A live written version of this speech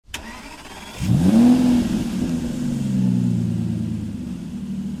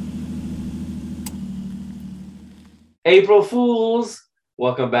April Fools.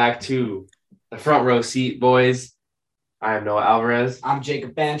 Welcome back to the front row seat, boys. I am Noah Alvarez. I'm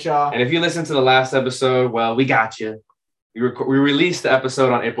Jacob Banshaw. And if you listened to the last episode, well, we got you. We released the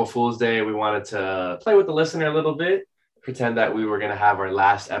episode on April Fool's Day. We wanted to play with the listener a little bit, pretend that we were going to have our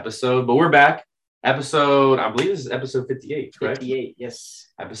last episode, but we're back. I believe this is episode 58, correct? 58, yes.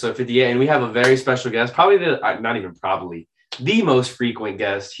 Episode 58. And we have a very special guest, the most frequent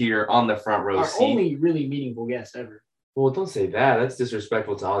guest here on the front row seat. Our only really meaningful guest ever. Well, don't say that. That's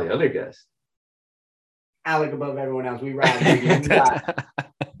disrespectful to all the other guests. Alec above everyone else. We ride.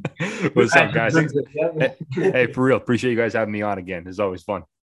 What's up, guys? Hey, for real. Appreciate you guys having me on again. It's always fun.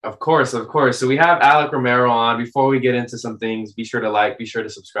 Of course. So we have Alec Romero on. Before we get into some things, be sure to like, be sure to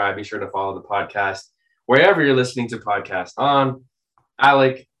subscribe, be sure to follow the podcast wherever you're listening to podcasts on.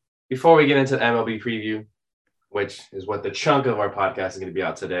 Alec, before we get into the MLB preview, which is what the chunk of our podcast is going to be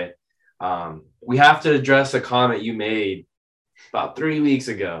out today, we have to address a comment you made about 3 weeks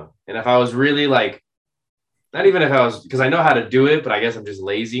ago. And if I was really because I know how to do it, but I guess I'm just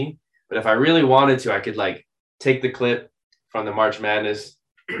lazy. But if I really wanted to, I could take the clip from the March Madness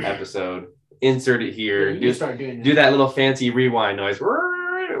episode, insert it here, do that little fancy rewind noise,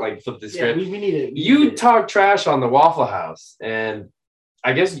 flip the script. We need it. You talk trash on the Waffle House, and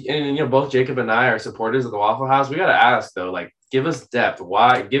I guess both Jacob and I are supporters of the Waffle House. We got to ask though, give us depth.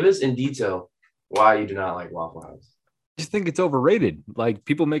 Why? Give us in detail why you do not like Waffle House. I just think it's overrated.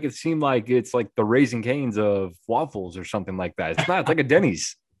 People make it seem like it's like the Raising Cane's of waffles or something like that. It's not. It's like a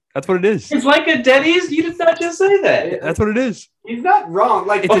Denny's. That's what it is. It's like a Denny's. You did not just say that. That's what it is. He's not wrong.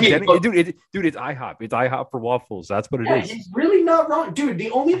 It's a Denny's, dude. It's IHOP. It's IHOP for waffles. That's what it is. He's really not wrong, dude.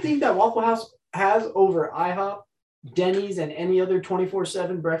 The only thing that Waffle House has over IHOP, Denny's, and any other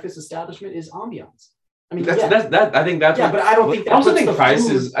 24/7 breakfast establishment is ambiance. I mean, that's. I think that's. Yeah, but I don't think. I also think price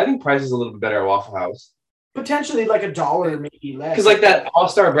is. I think price is a little bit better at Waffle House. Potentially $1, maybe less. Because that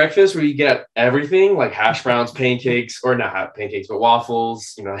all-star breakfast where you get everything, like hash browns, pancakes, or not pancakes, but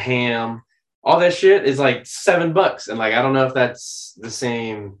waffles, ham, all that shit is $7. And I don't know if that's the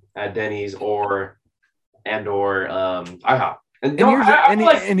same at Denny's or IHOP.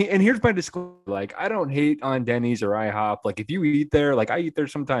 And here's my disclaimer. I don't hate on Denny's or IHOP. If you eat there, I eat there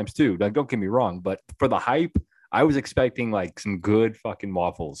sometimes too. Don't get me wrong, but for the hype, I was expecting some good fucking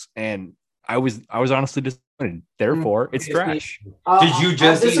waffles, and I was honestly disappointed. Therefore, it's trash. Did you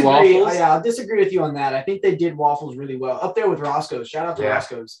just eat waffles? Yeah, I'll disagree with you on that. I think they did waffles really well. Up there with Roscoe's. Shout out to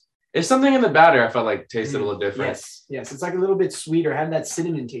Roscoe's. It's something in the batter I felt tasted a little different. Yes. It's a little bit sweeter. Had that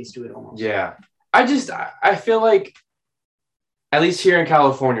cinnamon taste to it almost. Yeah. I feel at least here in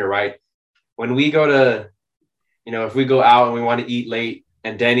California, right? When we go to, if we go out and we want to eat late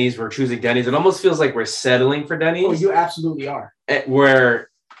and Denny's, we're choosing Denny's. It almost feels like we're settling for Denny's. Oh, you absolutely are. Where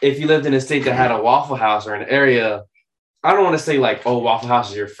if you lived in a state that had a Waffle House or an area, I don't want to say Waffle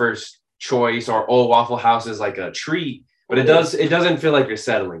House is your first choice or Waffle House is a treat, but it doesn't feel like you're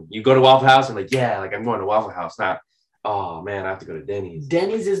settling. You go to Waffle House and I'm going to Waffle House. Not, oh man, I have to go to Denny's.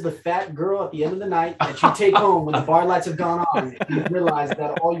 Denny's is the fat girl at the end of the night that you take home when the bar lights have gone on and you realize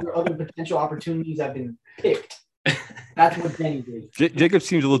that all your other potential opportunities have been picked. That's what Denny's is. Jacob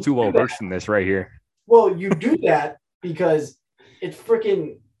seems a little too well versed in this right here. Well, you do that because it's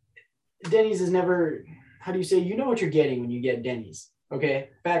freaking Denny's is never, how do you say, you know what you're getting when you get Denny's, okay?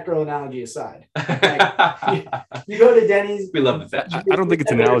 Fat girl analogy aside. You go to Denny's. We love that. I don't think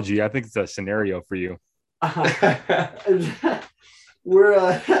it's an analogy. I think it's a scenario for you.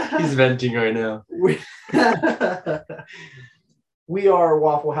 We're he's venting right now. We are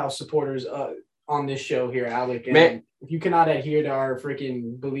Waffle House supporters on this show here, Alec. And if you cannot adhere to our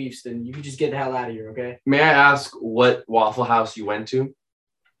freaking beliefs, then you can just get the hell out of here, okay? May I ask what Waffle House you went to?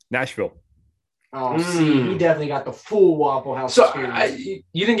 Nashville. Oh, see, he definitely got the full Waffle House experience.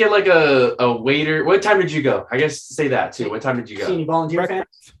 You didn't get a waiter. What time did you go? I guess say that too. What time did you go? See any volunteer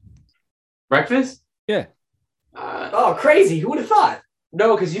fans? Breakfast? Yeah. Crazy. Who would have thought?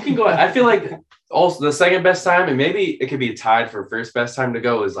 No, because you can go. I feel also the second best time, and maybe it could be tied for first best time to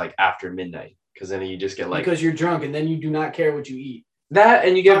go is after midnight, because then you just get because you're drunk and then you do not care what you eat. That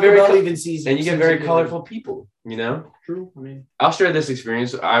and you get very very colorful people. True. I mean, I'll share this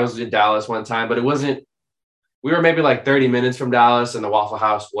experience. I was in Dallas one time, but it wasn't. We were maybe 30 minutes from Dallas, and the Waffle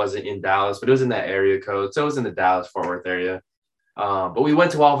House wasn't in Dallas, but it was in that area code, so it was in the Dallas-Fort Worth area. But we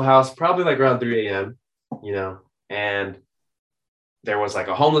went to Waffle House probably around 3 a.m. And there was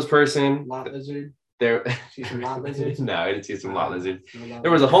a homeless person. Lot lizard. there. See some lot lizards? No, I didn't see some lot lizards. No lot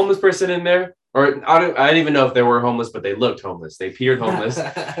There was a homeless person in there, or I didn't even know if they were homeless, but they looked homeless. They appeared homeless.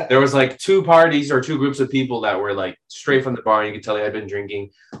 There was like two parties or two groups of people that were like straight from the bar. And you could tell they had been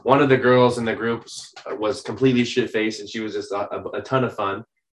drinking. One of the girls in the groups was completely shit faced, and she was just a ton of fun.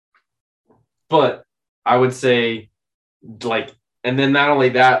 But I would say, like, and then not only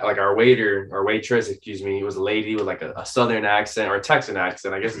that, like our waitress, excuse me, was a lady with like a Southern accent or a Texan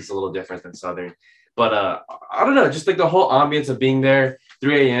accent. I guess it's a little different than Southern. But I don't know, just like the whole ambience of being there,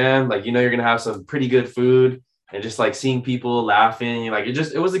 3 a.m., like, you know, you're going to have some pretty good food and just like seeing people laughing. Like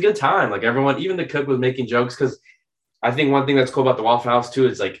it was a good time. Like everyone, even the cook was making jokes because I think one thing that's cool about the Waffle House too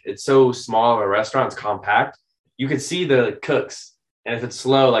is like it's so small of a restaurant, it's compact. You can see the cooks. And if it's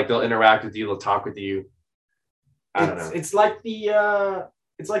slow, like they'll interact with you, they'll talk with you. I don't know. It's like the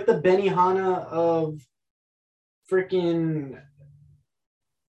Benihana of freaking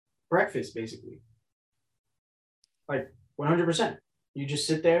breakfast, basically. Like 100%. You just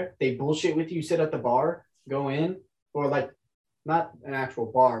sit there, they bullshit with you, sit at the bar, go in, or like not an actual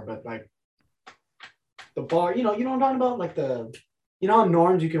bar, but like the bar, you know what I'm talking about? Like how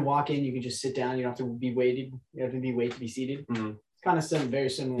Norms you can walk in, you can just sit down, you don't have to be waited, you have to be wait to be seated. Mm-hmm. It's kind of very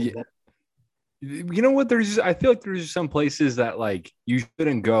similar to that. You know what? I feel like there's some places that like you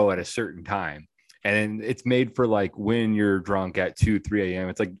shouldn't go at a certain time, and it's made for like when you're drunk at 2, 3 a.m.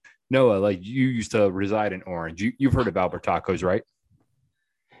 It's like Noah, like you used to reside in Orange. You've heard of Albert Tacos, right?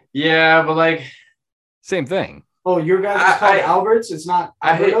 Yeah, but like same thing. Oh, your guys is called Albert's. It's not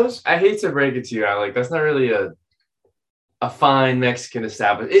Alberto's. I hate to break it to you, Alec. That's not really a fine Mexican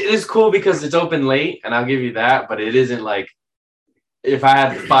establishment. It is cool because it's open late, and I'll give you that. But it isn't like. If I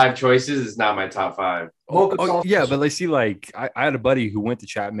had 5 choices, it's not my top 5. Yeah, but like, see, like I had a buddy who went to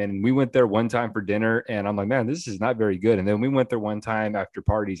Chapman, and we went there one time for dinner, and I'm like, man, this is not very good. And then we went there one time after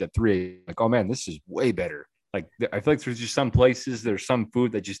parties at 3, like, oh man, this is way better. Like, I feel like there's just some places, there's some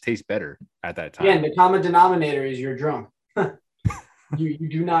food that just tastes better at that time. Yeah, and the common denominator is you're drunk. you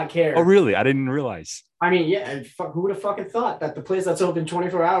do not care. Oh, really? I didn't realize. I mean, yeah, who would have fucking thought that the place that's open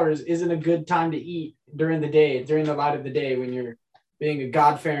 24 hours isn't a good time to eat during the day, during the light of the day when you're being a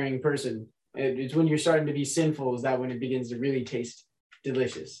God-fearing person. It's when you're starting to be sinful is that when it begins to really taste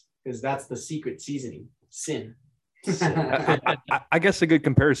delicious, because that's the secret seasoning, sin. I guess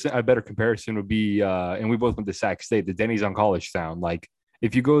a better comparison would be, and we both went to Sac State, the Denny's on College Town. Like,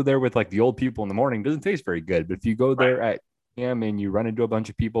 if you go there with like the old people in the morning, it doesn't taste very good. But if you go there at p.m. and you run into a bunch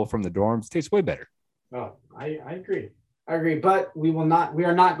of people from the dorms, it tastes way better. Oh, I agree. But we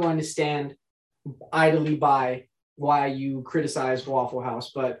are not going to stand idly by why you criticize Waffle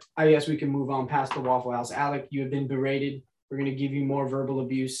House, but I guess we can move on past the Waffle House. Alec, you have been berated. We're going to give you more verbal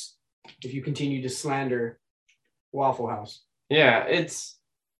abuse if you continue to slander Waffle House. Yeah,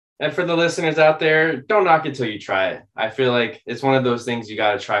 and for the listeners out there, don't knock it till you try it. I feel like it's one of those things you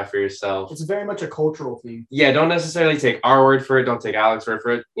got to try for yourself. It's very much a cultural thing. Yeah, don't necessarily take our word for it. Don't take Alec's word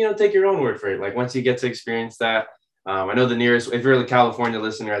for it. Take your own word for it. Like once you get to experience that, I know the nearest, if you're a California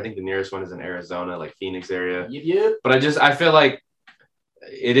listener, I think the nearest one is in Arizona, like Phoenix area. Yep. But I feel like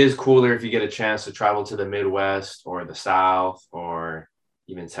it is cooler if you get a chance to travel to the Midwest or the South or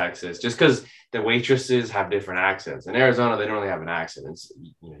even Texas, just because the waitresses have different accents. In Arizona, they don't really have an accent. It's,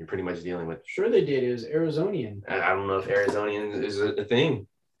 you're pretty much dealing with. Sure, they did. It was Arizonian. I don't know if Arizonian is a thing.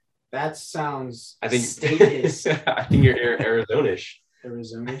 That sounds. I think status. I think you're Arizonish.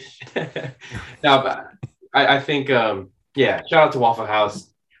 Arizonish. No, but I think, shout out to Waffle House.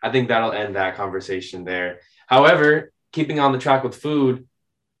 I think that'll end that conversation there. However, keeping on the track with food,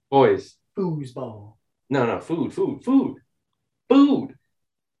 boys. Foosball. No, food.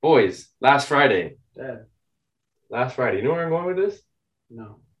 Boys, last Friday. Dad. Last Friday. You know where I'm going with this?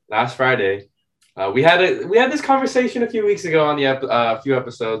 No. Last Friday. We had this conversation a few weeks ago on the few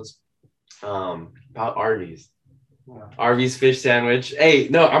episodes about Arby's. Wow. Arby's fish sandwich. Hey,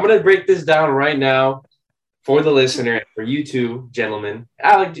 no, I'm going to break this down right now. For the listener, and for you two gentlemen,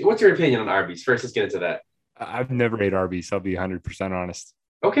 Alec, what's your opinion on Arby's? First, let's get into that. I've never ate Arby's. I'll be 100% honest.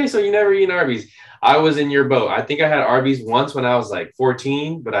 Okay, so you never eaten Arby's. I was in your boat. I think I had Arby's once when I was like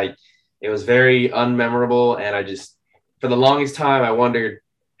 14, but it was very unmemorable, and I just, for the longest time, I wondered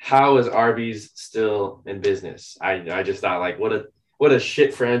how is Arby's still in business. I just thought like what a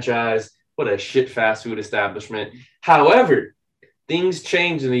shit franchise, what a shit fast food establishment. However, things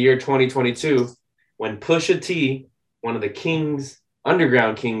changed in the year 2022. When Pusha T, one of the kings,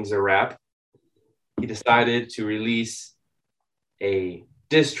 underground kings of rap, he decided to release a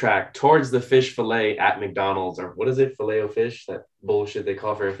diss track towards the fish fillet at McDonald's, or what is it, Filet-O-Fish, that bullshit they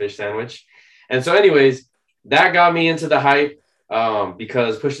call for a fish sandwich. And so anyways, that got me into the hype.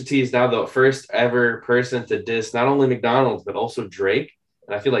 because Pusha T is now the first ever person to diss not only McDonald's but also Drake.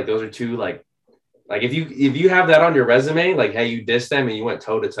 And I feel like those are two like if you have that on your resume, like hey, you dissed them and you went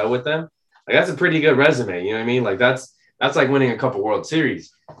toe to toe with them, like that's a pretty good resume. You know what I mean? Like that's like winning a couple World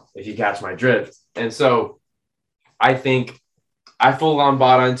Series, if you catch my drift. And so I think I full on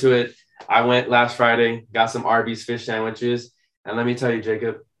bought into it. I went last Friday, got some Arby's fish sandwiches, and let me tell you,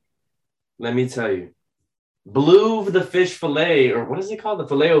 Jacob. Let me tell you, blew the fish fillet, or what is it called? The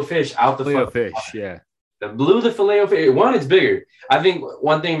Filet-O-Fish out the Filet-O-Fish, yeah. Blew the Filet-O-Fish. One, it's bigger. I think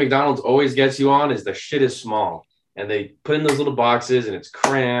one thing McDonald's always gets you on is the shit is small. And they put in those little boxes and it's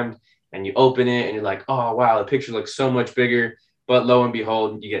crammed and you open it and you're like, oh, wow, the picture looks so much bigger. But lo and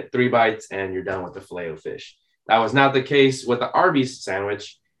behold, you get 3 bites and you're done with the Filet-O-Fish. That was not the case with the Arby's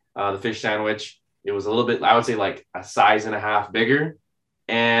sandwich, the fish sandwich. It was a little bit, I would say like a size and a half bigger.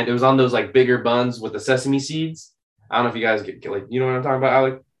 And it was on those like bigger buns with the sesame seeds. I don't know if you guys get like, you know what I'm talking about,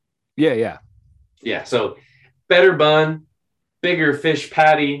 Alec? Yeah. Yeah. So better bun, bigger fish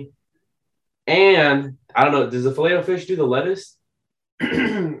patty. And I don't know, does the Filet-O-Fish do the lettuce?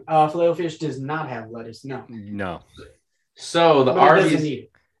 Filet-O-Fish does not have lettuce. No. So the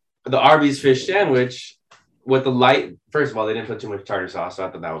Arby's fish sandwich with the light, first of all, they didn't put too much tartar sauce, so I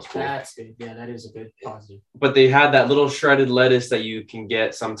thought that was cool. That's good. Yeah, that is a good positive. But they had that little shredded lettuce that you can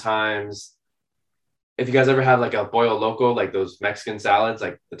get sometimes. If you guys ever had like a Pollo Loco, like those Mexican salads,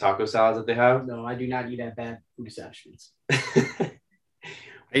 like the taco salads that they have. No, I do not eat at bad food establishments. I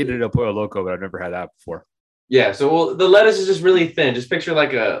ate it at Pollo Loco, but I've never had that before. Yeah, so the lettuce is just really thin. Just picture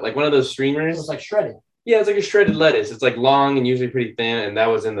like one of those streamers. It's like shredded. Yeah, it's like a shredded lettuce. It's like long and usually pretty thin, and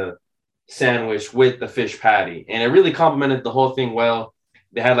that was in the sandwich with the fish patty, and it really complemented the whole thing well.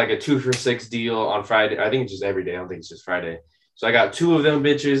 They had like a 2 for $6 deal on Friday. I think it's just every day. I don't think it's just Friday. So I got 2 of them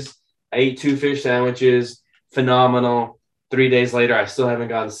bitches. I ate 2 fish sandwiches. Phenomenal. 3 days later, I still haven't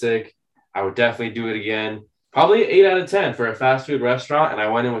gotten sick. I would definitely do it again. Probably 8 out of 10 for a fast food restaurant, and I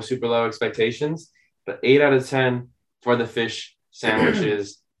went in with super low expectations. But 8 out of 10 for the fish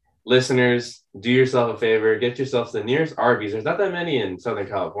sandwiches. Listeners, do yourself a favor. Get yourself to the nearest Arby's. There's not that many in Southern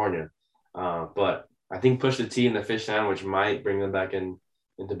California. But I think Pusha T and the fish sandwich might bring them back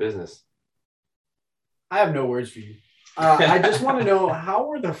into business. I have no words for you. I just want to know, how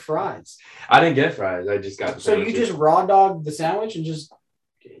were the fries? I didn't get fries. I just got the sandwiches. So you just raw dogged the sandwich and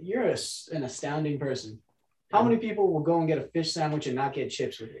you're an astounding person. How many people will go and get a fish sandwich and not get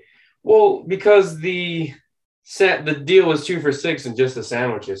chips with it? Well, because the deal was 2 for $6 and just the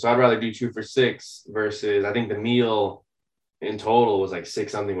sandwiches. So I'd rather do 2 for $6 versus I think the meal in total was like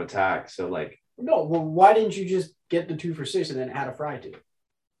 6 something with tax. So like, no, well, why didn't you just get the 2 for $6 and then add a fry to it?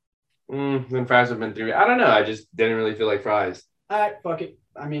 Then fries would have been 3. I don't know. I just didn't really feel like fries. All right, fuck it.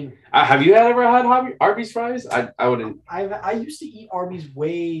 I mean, have you ever had Arby's fries? I wouldn't. I used to eat Arby's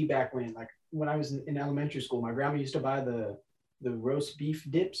way back when I was in elementary school. My grandma used to buy the roast beef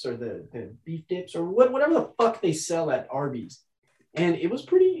dips or the beef dips or whatever the fuck they sell at Arby's, and it was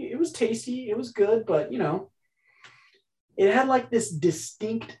tasty. It was good, but it had like this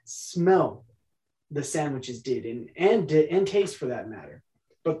distinct smell. The sandwiches did and taste for that matter.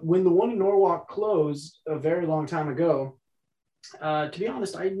 But when the one in Norwalk closed a very long time ago, to be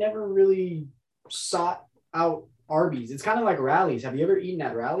honest, I never really sought out Arby's. It's kind of like Rally's. Have you ever eaten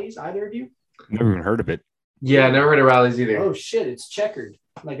at Rally's, either of you? Never even heard of it. Yeah, I never heard of Rally's either. Oh shit, it's checkered.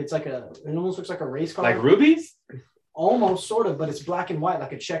 Like it almost looks like a race car. Like Ruby's? Almost, sort of, but it's black and white,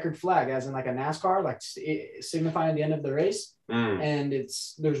 like a checkered flag, as in like a NASCAR, like signifying the end of the race. And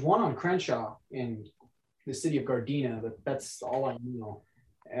there's one on Crenshaw in the city of Gardena, but that's all I know.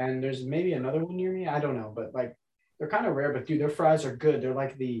 And there's maybe another one near me. I don't know, but like they're kind of rare. But dude, their fries are good. They're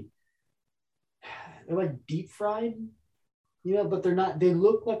like deep fried, but they're not. They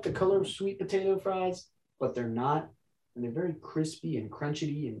look like the color of sweet potato fries, but they're not. And they're very crispy and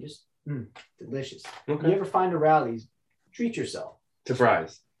crunchy and just delicious. Okay. You ever find a Rally's, treat yourself to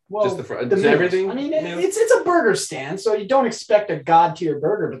fries. Well, just the fries. Everything. I mean, it's a burger stand, so you don't expect a god tier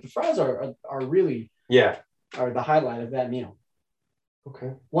burger, but the fries are really are the highlight of that meal.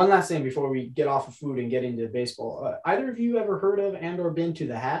 Okay. One last thing before we get off of food and get into baseball. Either of you ever heard of and or been to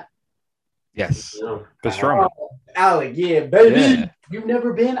the Hat? Yes. No. Pastrami. Alec, yeah, baby. Yeah. You've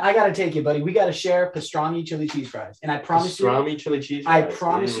never been? I gotta take you, buddy. We gotta share pastrami chili cheese fries. And I promise pastrami chili cheese fries. I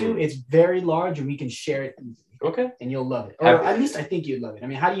promise you it's very large and we can share it easily. Okay. And you'll love it. Or at least I think you'd love it. I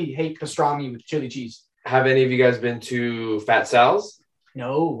mean, how do you hate pastrami with chili cheese? Have any of you guys been to Fat Sal's?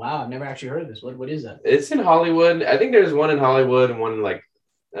 No, wow, I've never actually heard of this. What is that? It's in Hollywood. I think there's one in Hollywood and one in like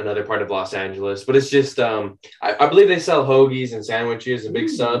another part of Los Angeles. But it's just I believe they sell hoagies and sandwiches and big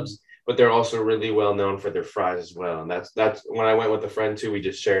subs. but they're also really well known for their fries as well. And that's when I went with a friend too. We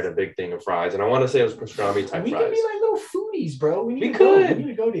just shared a big thing of fries, and I want to say it was pastrami type We fries. could be like little foodies, bro. We need to go to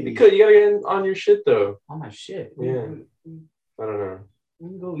You these. could. You gotta get on your shit though. On my shit. Yeah. I don't know. We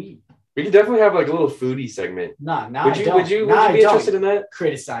can go eat. We could definitely have like a little foodie segment. Nah, Would you be interested in that?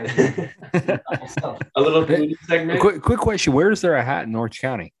 Criticize me. A little foodie segment. Quick question: where is there a hat in Orange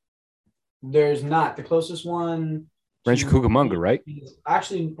County? There's not. The closest one. Rancho Cucamonga, right?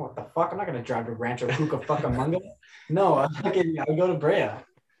 Actually, what the fuck? I'm not gonna drive to Rancho Cucamonga. No, I'll go to Brea.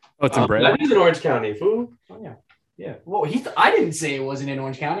 Oh, it's in Brea. That is in Orange County, fool. Oh yeah, yeah. Well, I didn't say it wasn't in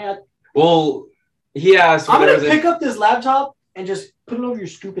Orange County. Well, he asked. I'm gonna pick up this laptop and just put it over your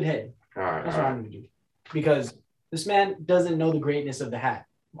stupid head. All right, That's what I'm gonna do. Because this man doesn't know the greatness of the hat.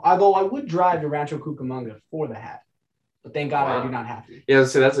 Although I would drive to Rancho Cucamonga for the hat. But thank God I do not have to. Yeah,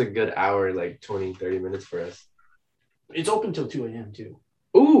 so that's a good hour, like 20, 30 minutes for us. It's open till 2 a.m. too.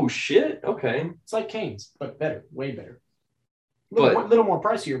 Ooh, shit. Okay. It's like Cane's, but better. Way better. Little more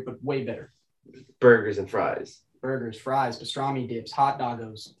pricier, but way better. Burgers and fries. Burgers, fries, pastrami dips, hot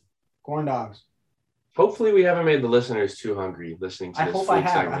doggos, corn dogs. Hopefully we haven't made the listeners too hungry listening to this. I hope I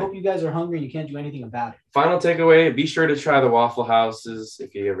have. Segment. I hope you guys are hungry and you can't do anything about it. Final takeaway, be sure to try the Waffle Houses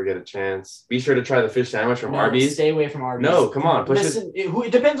if you ever get a chance. Be sure to try the fish sandwich from Arby's. Stay away from Arby's. No, come on. It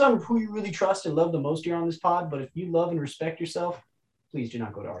depends on who you really trust and love the most here on this pod, but if you love and respect yourself, please do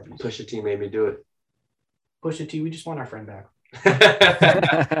not go to Arby's. Pusha T made me do it. Pusha T, we just want our friend back.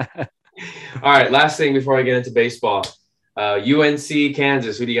 All right, last thing before I get into baseball. UNC,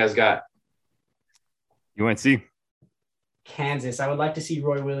 Kansas, who do you guys got? UNC. Kansas. I would like to see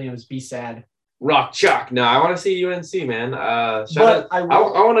Roy Williams be sad. Rock Chalk. No, I want to see UNC, man. I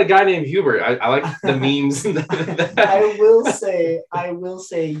want a guy named Hubert. I like the memes. I will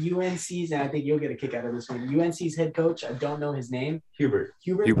say UNC's, and I think you'll get a kick out of this one. UNC's head coach, I don't know his name. Hubert.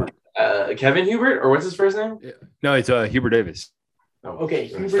 Kevin Hubert, or what's his first name? Yeah. No, it's Hubert Davis. Oh, okay,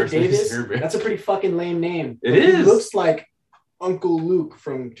 Hubert Davis. That's a pretty fucking lame name. It is. He looks like Uncle Luke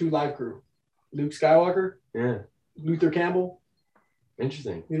from 2 Live Crew. Luke Skywalker. Yeah. Luther Campbell.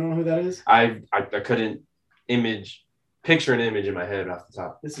 Interesting. You don't know who that is? I couldn't picture an image in my head off the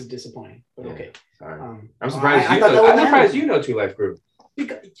top. This is disappointing, but okay. Sorry. I'm surprised I'm surprised you know 2 Live Crew.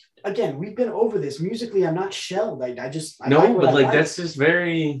 Because, again, we've been over this. Musically, I'm not shelled. That's just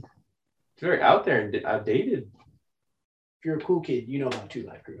very out there and outdated. If you're a cool kid, you know about 2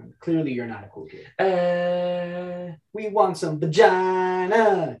 Live Crew. Clearly, you're not a cool kid. We want some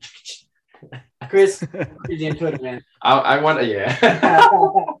vagina. Chris, you're on Twitter, man. I want to, yeah.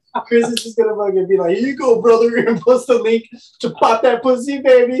 Chris is just gonna fucking be like, "Here you go, brother," and post a link to pop that pussy,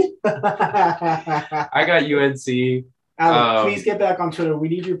 baby. I got UNC. Alex, please get back on Twitter. We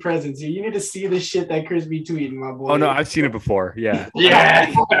need your presence here. You need to see the shit that Chris be tweeting, my boy. Oh no, I've seen it before. Yeah.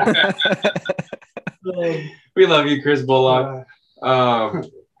 Yeah. We love you, Chris Bullock.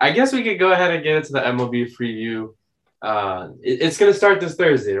 I guess we could go ahead and get into the MLB preview. It's going to start this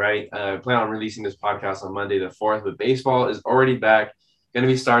Thursday, right? I plan on releasing this podcast on Monday the 4th, but baseball is already back. Going to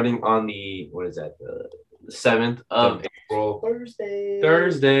be starting on the 7th of April.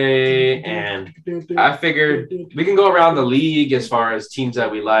 Thursday. And I figured we can go around the league as far as teams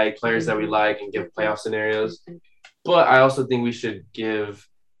that we like, players that we like, and give playoff scenarios. But I also think we should give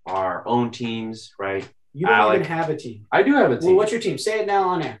our own teams, right? You don't even have a team. I do have a team. Well, what's your team? Say it now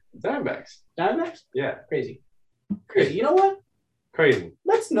on air. Diamondbacks. Diamondbacks? Yeah. Crazy. You know what? Crazy.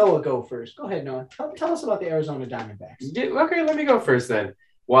 Let's Noah go first. Go ahead, Noah. Tell us about the Arizona Diamondbacks. Okay, let me go first then.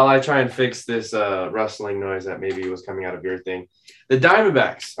 While I try and fix this rustling noise that maybe was coming out of your thing. The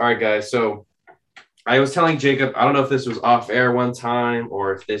Diamondbacks. All right, guys. So I was telling Jacob, I don't know if this was off air one time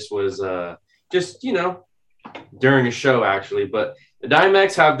or if this was just, during a show actually, but the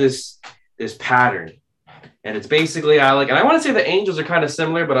Diamondbacks have this pattern. And it's basically and I want to say the Angels are kind of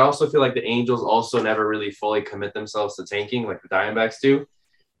similar, but I also feel like the Angels also never really fully commit themselves to tanking like the Diamondbacks do.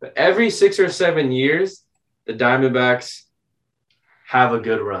 But every 6 or 7 years, the Diamondbacks have a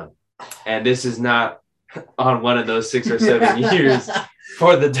good run. And this is not on one of those 6 or 7 years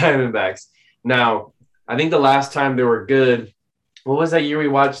for the Diamondbacks. Now, I think the last time they were good, what was that year we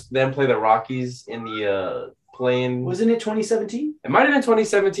watched them play the Rockies in the playing? Wasn't it 2017? It might have been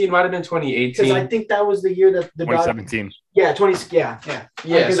 2017, might have been 2018. Because I think that was the year that the 2017. Yeah.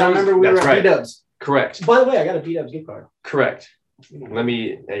 Because I remember we were at B-Dubs. Correct. By the way, I got a B-Dubs gift card. Correct. Let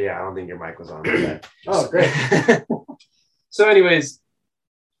me. I don't think your mic was on. Oh, great. So, anyways,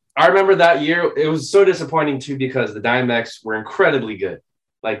 I remember that year. It was so disappointing too because the Diamondbacks were incredibly good,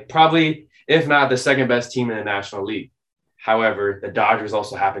 like probably if not the second best team in the National League. However, the Dodgers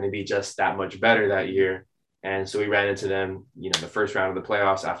also happened to be just that much better that year. And so we ran into them, the first round of the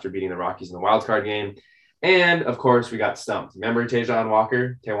playoffs after beating the Rockies in the wild card game. And of course, we got stumped. Remember Taijuan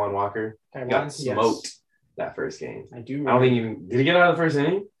Walker? He got smoked that first game. I do. I don't think even did he get out of the first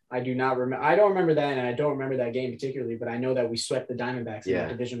inning? I do not remember. I don't remember that, and I don't remember that game particularly. But I know that we swept the Diamondbacks in the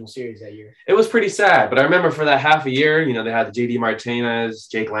divisional series that year. It was pretty sad, but I remember for that half a year, they had JD Martinez,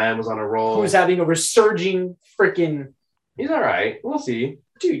 Jake Lamb was on a roll. Who was having a resurging freaking. He's all right. We'll see.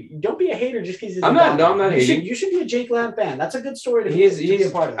 Dude, don't be a hater just because he's. I'm not hating. You should be a Jake Lamb fan. That's a good story to be a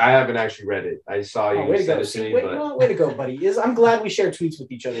part of. I haven't actually read it. I saw you. Way to go. Way to go, buddy. I'm glad we share tweets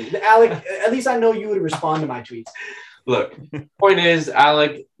with each other. Alec, at least I know you would respond to my tweets. Look, point is,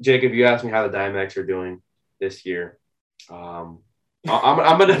 Alec, Jacob, you asked me how the Diamondbacks are doing this year. I'm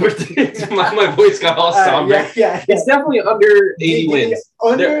gonna predict. My voice got all somber. Yeah. It's definitely under 80 wins.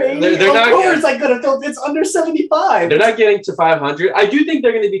 Under 80? They're of course, I could have told it's under 75. They're not getting to 500. I do think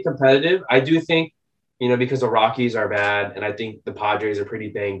they're going to be competitive. I do think, because the Rockies are bad, and I think the Padres are pretty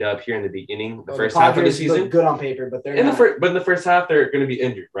banged up here in the beginning, the first half of the season. Look good on paper, but they're in the first half, they're going to be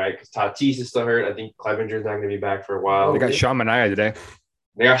injured, right? Because Tatis is still hurt. I think Clevenger's not going to be back for a while. They got Sean Manaea today.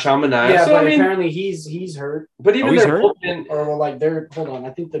 Yeah, so, but apparently he's hurt. But even he's their hurt? bullpen, hold on.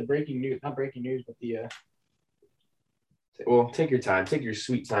 I think the not breaking news, but the. Well, take your time. Take your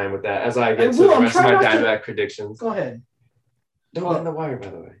sweet time with that as I get to the rest of my Diamondback predictions. Go ahead. Don't bend the wire, by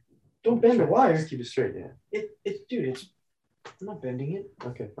the way. Don't bend the wire. Just keep it straight, yeah. I'm not bending it.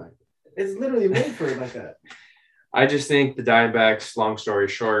 Okay, fine. It's literally made for it like that. I just think the Diamondbacks, long story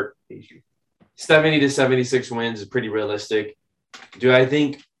short, 70 to 76 wins is pretty realistic. Do I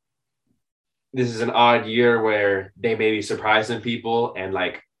think this is an odd year where they maybe surprise some people and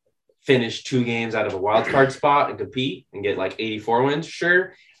finish 2 games out of a wild card spot and compete and get 84 wins?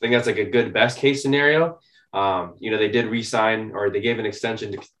 Sure. I think that's a good best case scenario. They did re-sign, or they gave an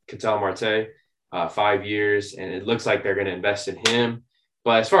extension to Ketel Marte, 5 years, and it looks like they're going to invest in him.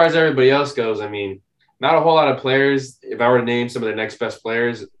 But as far as everybody else goes, I mean, not a whole lot of players. If I were to name some of the next best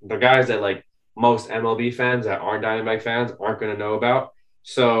players, the guys that most MLB fans that aren't Diamondback fans aren't going to know about.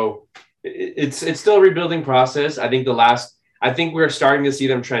 So it's still a rebuilding process. I think we're starting to see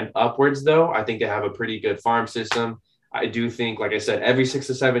them trend upwards, though. I think they have a pretty good farm system. I do think, like I said, every 6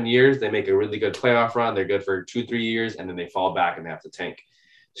 to 7 years, they make a really good playoff run. They're good for 2-3 years, and then they fall back and they have to tank.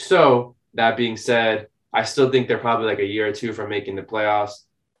 So that being said, I still think they're probably a year or 2 from making the playoffs.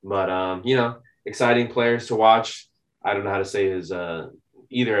 But, exciting players to watch. I don't know how to say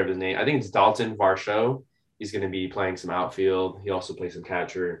either of his name. I think it's Dalton Varsho. He's going to be playing some outfield. He also plays some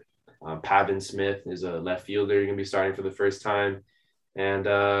catcher. Pavin Smith is a left fielder. You're going to be starting for the first time. And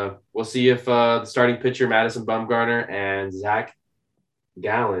we'll see if the starting pitcher, Madison Bumgarner and Zach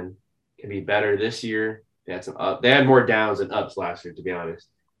Gallen, can be better this year. They had more downs than ups last year, to be honest.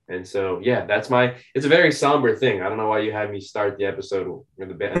 And so, yeah, it's a very somber thing. I don't know why you had me start the episode or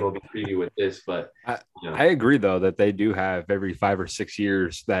the MLB preview with this, but I agree, though, that they do have every 5 or 6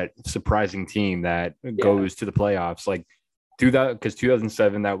 years that surprising team that goes to the playoffs. Because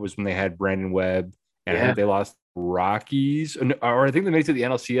 2007, that was when they had Brandon Webb, and I think they lost Rockies, or I think they made it to the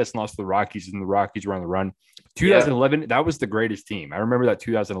NLCS and lost to the Rockies, and the Rockies were on the run. 2011, that was the greatest team. I remember that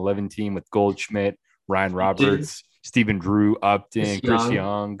 2011 team with Goldschmidt, Ryan Roberts, Stephen Drew, Upton, Chris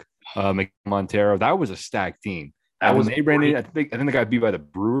Young, Miguel Montero. That was a stacked team. I think they got beat by the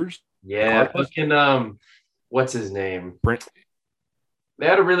Brewers. Yeah, fucking what's his name? Brent. They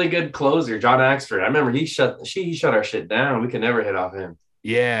had a really good closer, John Axford. I remember he shut our shit down. We could never hit off him.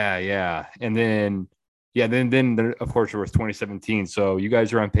 Yeah. And then of course it was 2017. So you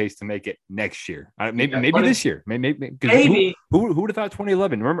guys are on pace to make it next year. Maybe this year. Maybe. Who would have thought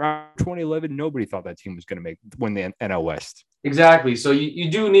 2011? Remember 2011? Nobody thought that team was going to win the NL West. Exactly. So you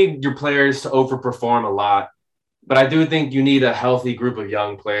do need your players to overperform a lot, but I do think you need a healthy group of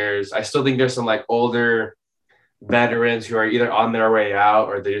young players. I still think there's some older veterans who are either on their way out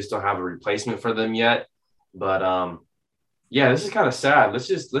or they just don't have a replacement for them yet. But yeah, this is kind of sad.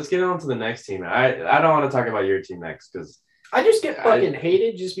 Let's get on to the next team. I don't want to talk about your team next because I just get fucking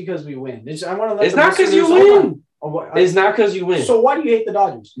hated just because we win. I want to let it's not because you win. It's not because you win. So why do you hate the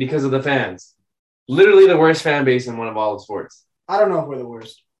Dodgers? Because of the fans. Literally the worst fan base in one of all of sports. I don't know if we're the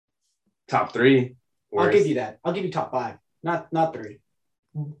worst. Top 3. Worst. I'll give you that. I'll give you top 5. Not 3.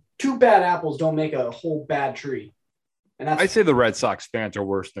 2 bad apples don't make a whole bad tree. And I'd say the Red Sox fans are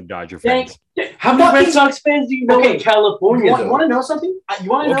worse than Dodger fans. How many Red Sox fans do you know in California? You want to know something? You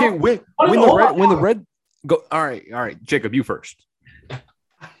want to know? Okay, when the Red go. All right, Jacob, you first.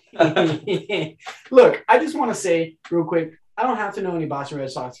 Look, I just want to say real quick, I don't have to know any Boston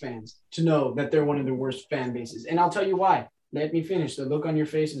Red Sox fans to know that they're one of the worst fan bases. And I'll tell you why. Let me finish. The look on your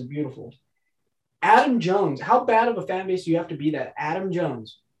face is beautiful. Adam Jones. How bad of a fan base do you have to be that Adam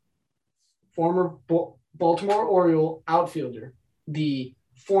Jones, former Baltimore Oriole outfielder, the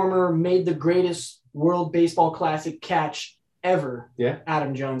former made the greatest World Baseball Classic catch ever,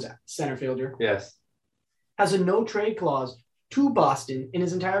 Adam Jones, center fielder, Yes. has a no-trade clause to Boston in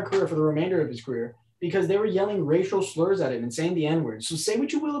his entire career for the remainder of his career because they were yelling racial slurs at him and saying the N-word. So say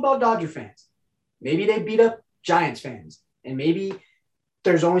what you will about Dodger fans. Maybe they beat up Giants fans, and maybe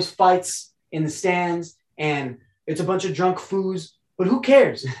there's always fights in the stands, and it's a bunch of drunk foos, but who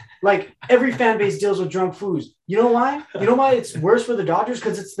cares? Like, every fan base deals with drunk foos. You know why? You know why it's worse for the Dodgers?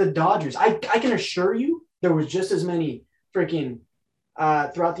 Because it's the Dodgers. I can assure you there was just as many freaking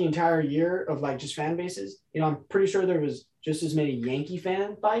throughout the entire year of, like, just fan bases. You know, I'm pretty sure there was just as many Yankee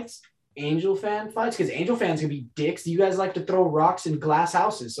fan fights, Angel fan fights, because Angel fans can be dicks. You guys like to throw rocks in glass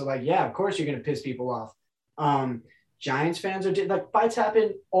houses. So, like, yeah, of course you're going to piss people off. Giants fans are like, fights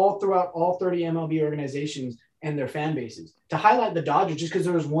happen all throughout all 30 MLB organizations and their fan bases. To highlight the Dodgers just because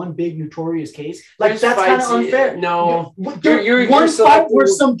there was one big notorious case, like, There's that's kind of fights, unfair. no. You're one fight where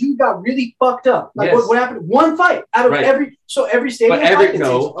some dude got really fucked up. Like, what happened? One fight out of every stadium. But every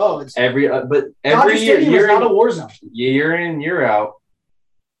fight, every Dodger year Stadium is not a war zone. Year in, year out.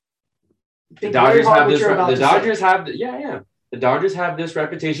 The Think Dodgers very hard have what this. you're about The to Dodgers say. have. The Dodgers have this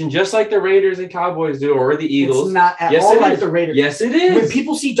reputation, just like the Raiders and Cowboys do, or the Eagles. It's not at Yes, all it like is. the Raiders. Yes, it is. When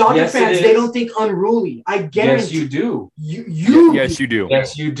people see Dodger Yes, it fans, is. they don't think unruly. I guarantee. Yes, you do. You Yes, you do.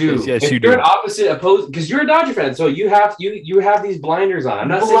 Yes, you do. Yes, if you you're do. an opposite opposed, because you're a Dodger fan, so you have these blinders on. I'm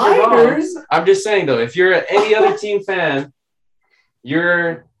not saying you're wrong. Blinders? I'm just saying though, if you're any other team fan,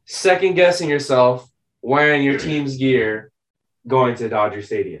 you're second guessing yourself wearing your team's gear, going to Dodger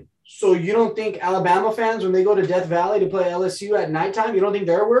Stadium. So you don't think Alabama fans, when they go to Death Valley to play LSU at nighttime, you don't think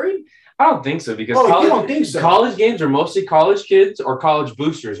they're worried? I don't think so because you don't think so? College games are mostly college kids or college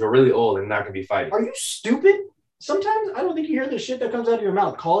boosters who are really old and not going to be fighting. Are you stupid? Sometimes I don't think you hear the shit that comes out of your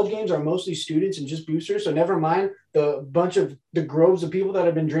mouth. College games are mostly students and just boosters, so never mind the bunch of the groves of people that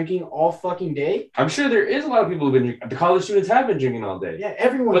have been drinking all fucking day. I'm sure there is a lot of people who've been drinking. The college students have been drinking all day. Yeah,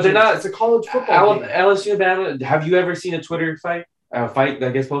 everyone. But they're not. It's a college football game. LSU and Alabama. Have you ever seen a Twitter fight? A fight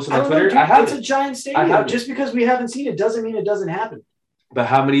that gets posted on Twitter? Dude, I haven't. It's a giant stadium. Just because we haven't seen it doesn't mean it doesn't happen. But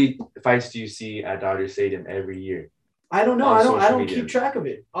how many fights do you see at Dodger Stadium every year? I don't know. On I social don't media? keep track of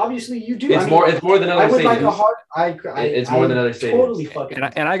it. Obviously, you do. It's more than other I would stadiums. like a hard. It's more than other stadiums. Totally fucking.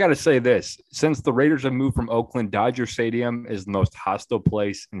 And I got to say this: since the Raiders have moved from Oakland, Dodger Stadium is the most hostile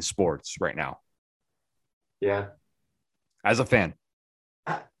place in sports right now. Yeah. As a fan.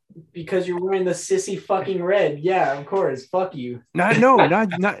 Because you're wearing the sissy fucking red. Yeah, of course. Fuck you.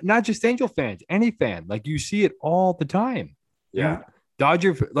 Not just Angel fans. Any fan. Like, you see it all the time. Yeah.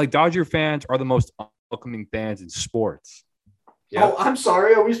 Dodger fans are the most welcoming fans in sports. Yep. Oh, I'm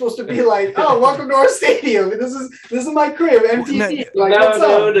sorry. Are we supposed to be like, oh, welcome to our stadium? This is my crib, MTV.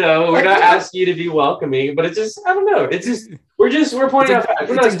 No. We're not asking you to be welcoming, but it's just, I don't know. It's just we're pointing out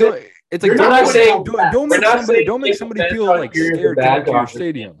facts. Don't make somebody feel like scared to come to your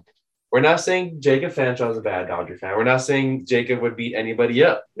stadium. We're not saying Jacob Fanshaw is a bad Dodger fan. We're not saying Jacob would beat anybody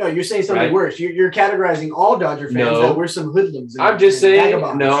up. No, you're saying something worse. You're categorizing all Dodger fans that we're some hoodlums. I'm just saying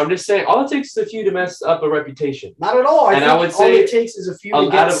all it takes is a few to mess up a reputation. Not at all. I would say all it takes is a few to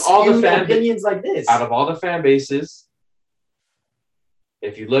get skewed opinions like this. Out of all the fan bases,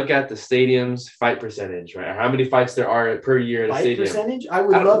 if you look at the stadium's fight percentage, right, or how many fights there are per year at a stadium. Fight percentage? I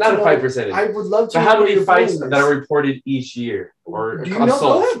would love to know. Not a fight percentage. I would love to know. How many fights that are reported each year? Or do you know?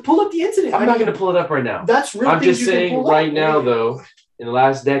 Go ahead, pull up the incident. I'm not going to pull it up right now. That's real. I'm just saying right now, though, in the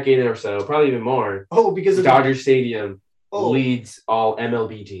last decade or so, probably even more. Oh, because of Dodger Stadium leads all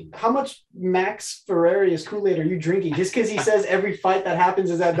MLB teams. How much Max Ferrarius Kool-Aid are you drinking? Just because he says every fight that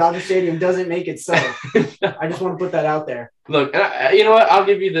happens is at Dodger Stadium doesn't make it so. I just want to put that out there. Look, you know what? I'll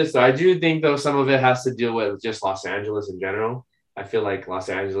give you this, though. I do think, though, some of it has to deal with just Los Angeles in general. I feel like Los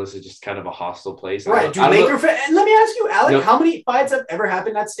Angeles is just kind of a hostile place. Right. And let me ask you, Alec, how many fights have ever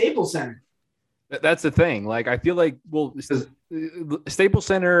happened at Staples Center? That's the thing. Like, I feel like, Staples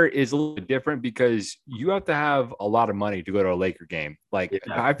Center is a little bit different because you have to have a lot of money to go to a Laker game. Like,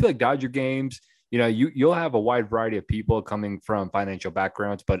 I feel like Dodger games, you'll have a wide variety of people coming from financial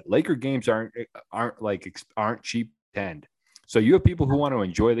backgrounds, but Laker games aren't cheap to attend. So you have people who want to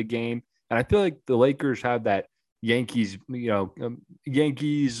enjoy the game, and I feel like the Lakers have that Yankees,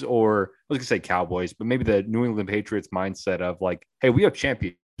 Yankees, or I was gonna say Cowboys, but maybe the New England Patriots mindset of like, hey, we have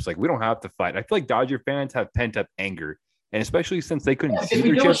champions. Like, we don't have to fight. I feel like Dodger fans have pent up anger, and especially since they couldn't see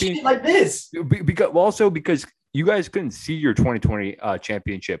their champion like this. Because you guys couldn't see your 2020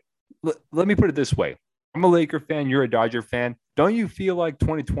 championship. Let me put it this way: I'm a Laker fan. You're a Dodger fan. Don't you feel like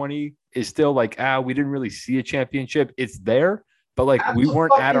 2020 is still like, we didn't really see a championship. It's there, but like we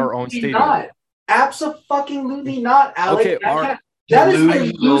weren't at our own stadium. Not. Absolutely not, Alex. Okay, that is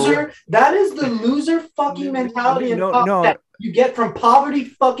the loser. That is the loser fucking mentality that you get from poverty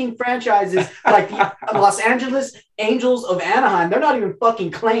fucking franchises like the Los Angeles Angels of Anaheim. They're not even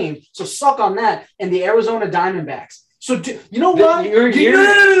fucking claimed, so suck on that. And the Arizona Diamondbacks. So you know what? You're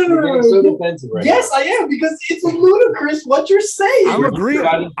getting so defensive right yes, now. I am, because it's ludicrous what you're saying. I'm agreeing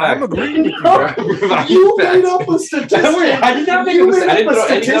with you. You made up a statistic. I did not make up a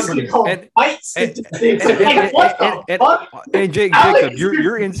statistic called fight statistics. And Jacob,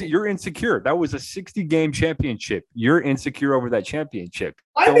 you're insecure. That was a 60-game championship. You're insecure over that championship.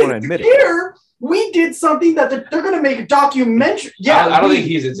 I don't want to admit it. We did something that they're going to make a documentary. Yeah, I don't think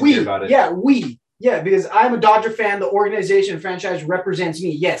he's insecure about it. Yeah, because I'm a Dodger fan. The organization and franchise represents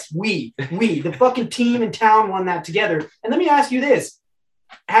me. Yes, we, the fucking team in town won that together. And let me ask you this.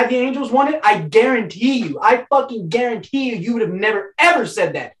 Had the Angels won it, I fucking guarantee you would have never, ever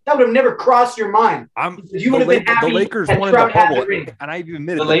said that. That would have never crossed your mind. You would have been happy. The Lakers won the bubble. And I even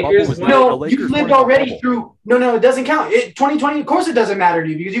admitted the Lakers you've lived already through. No, it doesn't count. 2020, of course it doesn't matter to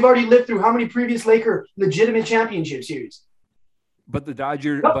you because you've already lived through how many previous Laker legitimate championship series? But the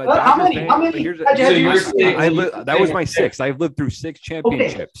Dodgers. How many? That was my sixth. I've lived through 6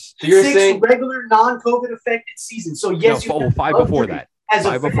 championships. Okay. So 6 regular non-COVID affected seasons. So yes, you 5 before that.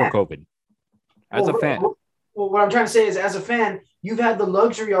 5 before COVID. As a fan. Well, what I'm trying to say is, as a fan, you've had the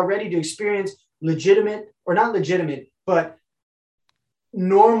luxury already to experience legitimate, or not legitimate, but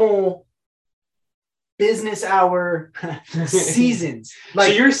normal business hour seasons. So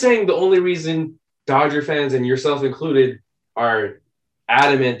you're saying the only reason Dodger fans, and yourself included, are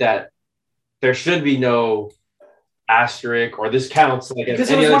adamant that there should be no asterisk or this counts like as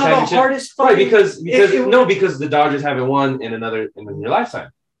any other championship, right? Because the Dodgers haven't won in your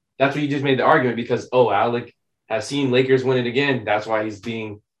lifetime. That's what you just made the argument because Alec has seen Lakers win it again. That's why he's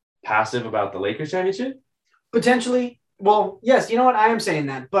being passive about the Lakers championship. Potentially, well, yes, you know what, I am saying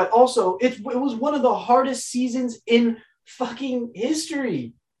that, but also it was one of the hardest seasons in fucking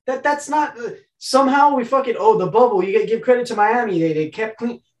history. That's not. Somehow we fucking the bubble. You give credit to Miami. They kept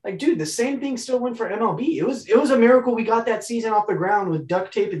clean. Like, dude, the same thing still went for MLB. It was a miracle we got that season off the ground with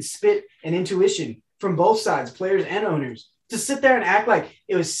duct tape and spit and intuition from both sides, players and owners. To sit there and act like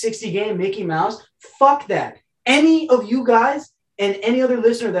it was 60-game Mickey Mouse, fuck that. Any of you guys and any other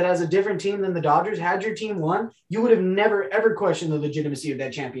listener that has a different team than the Dodgers, had your team won, you would have never ever questioned the legitimacy of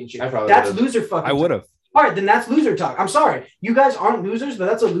that championship. That's loser fucking. I would have. All right, then that's loser talk. I'm sorry. You guys aren't losers, but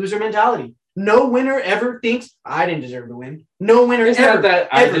that's a loser mentality. No winner ever thinks, I didn't deserve to win. No winner it's ever. Not that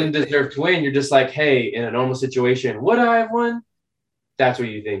I didn't deserve to win. You're just like, hey, in a normal situation, would I have won? That's what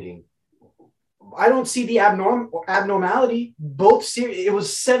you're thinking. I don't see the abnormality. Both series, it was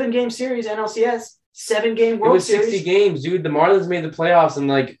 7-game series, NLCS, 7-game World Series. It was 60 games, dude. The Marlins made the playoffs, and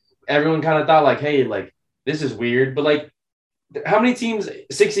like everyone kind of thought, like, hey, like this is weird. But like, how many teams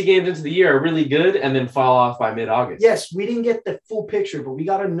 60 games into the year are really good and then fall off by mid-August? Yes, we didn't get the full picture, but we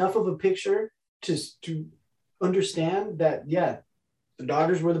got enough of a picture to understand that, yeah, the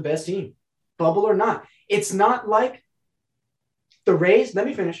Dodgers were the best team, bubble or not. It's not like the Rays. Let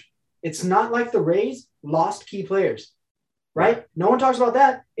me finish. It's not like the Rays lost key players, right? No one talks about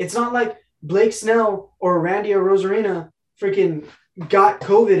that. It's not like Blake Snell or Randy Arozarena freaking got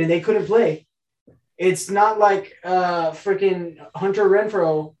COVID and they couldn't play. It's not like freaking Hunter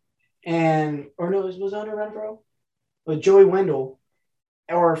Renfroe was Hunter Renfroe? But Joey Wendell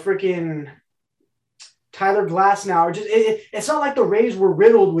or freaking Tyler Glasnow. Or it's not like the Rays were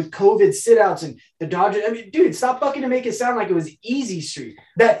riddled with COVID sit-outs and the Dodgers. I mean, dude, stop fucking to make it sound like it was easy street.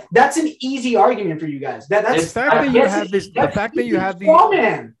 That's an easy argument for you guys. The fact that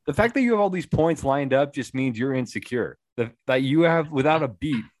you have all these points lined up just means you're insecure. That you have without a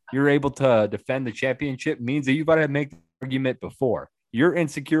beat. You're able to defend the championship means that you've got to make the argument before. You're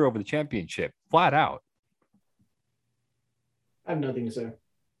insecure over the championship, flat out. I have nothing to say.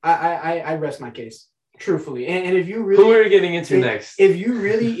 I rest my case, truthfully. And if you really, who are we getting into next? If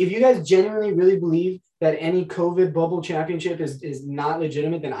you guys genuinely really believe that any COVID bubble championship is not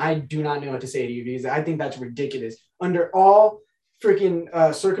legitimate, then I do not know what to say to you because I think that's ridiculous. Under all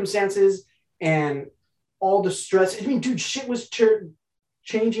freaking circumstances and all the stress. I mean, dude, shit was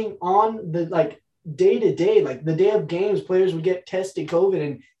changing on the day to day, like the day of games, players would get tested COVID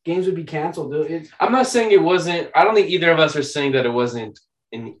and games would be canceled. I'm not saying it wasn't. I don't think either of us are saying that it wasn't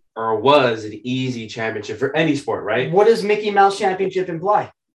was an easy championship for any sport, right? What does Mickey Mouse championship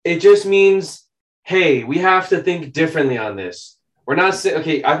imply? It just means, hey, we have to think differently on this. We're not saying,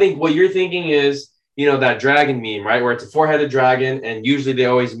 okay, I think what you're thinking is that dragon meme, right? Where it's a four-headed dragon, and usually they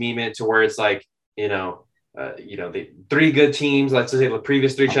always meme it to where it's like, the three good teams, let's say the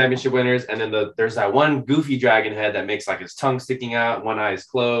previous three championship winners, and then there's that one goofy dragon head that makes like his tongue sticking out, one eye is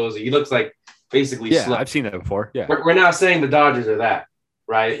closed. He looks like basically slow. I've seen that before. Yeah, we're not saying the Dodgers are that,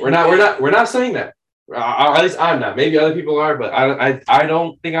 right? We're not saying that. Or at least I'm not. Maybe other people are, but I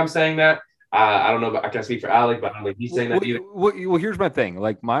don't think I'm saying that. I don't know, but I can't speak for Alec, but I don't think he's saying that either. Well, here's my thing.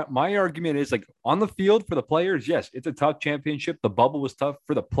 Like my argument is like on the field for the players, yes, it's a tough championship. The bubble was tough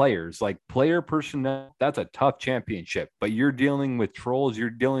for the players, like player personnel. That's a tough championship, but you're dealing with trolls. You're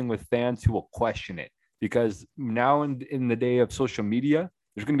dealing with fans who will question it because now in the day of social media,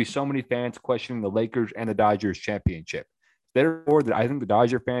 there's going to be so many fans questioning the Lakers and the Dodgers championship. Therefore, I think the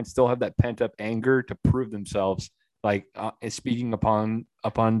Dodger fans still have that pent up anger to prove themselves. Like speaking upon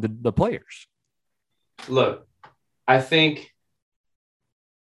the players. Look, I think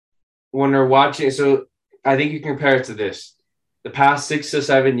when they're watching, so I think you can compare it to this. The past 6 to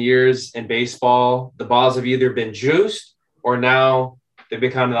 7 years in baseball, the balls have either been juiced or now they've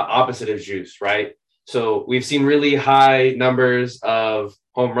become the opposite of juice, right? So we've seen really high numbers of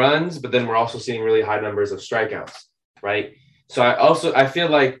home runs, but then we're also seeing really high numbers of strikeouts, right? So I feel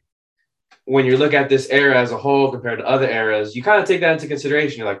like when you look at this era as a whole compared to other eras, you kind of take that into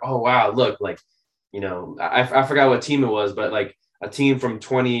consideration. You're like, oh, wow, look, like, I forgot what team it was, but like a team from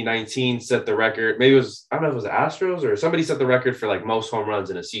 2019 set the record. Maybe it was, I don't know if it was the Astros or somebody set the record for like most home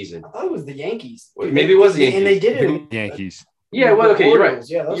runs in a season. I thought it was the Yankees. Maybe it was the Yankees. And they did it. Yankees. Yeah, well, okay, you're right.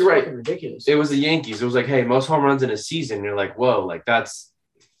 Yeah, that's you're right. Ridiculous. It was the Yankees. It was like, hey, most home runs in a season. And you're like, whoa, that's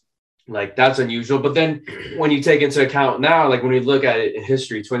unusual. But then when you take into account now, like when we look at it in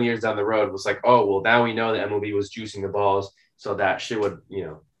history, 20 years down the road, it was like, oh, well, now we know that MLB was juicing the balls. So that shit would,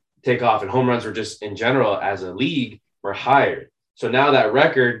 take off. And home runs were just in general as a league were higher. So now that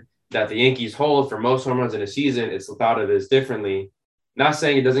record that the Yankees hold for most home runs in a season, it's thought of as differently. Not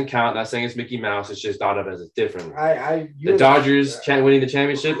saying it doesn't count, not saying it's Mickey Mouse, it's just thought of as differently. The Dodgers winning the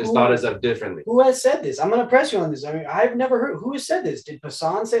championship is thought as of differently. Who has said this? I'm going to press you on this. I mean, I've never heard. Who has said this? Did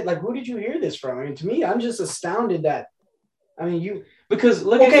Passan say? Like, who did you hear this from? I mean, to me, I'm just astounded that. I mean, you because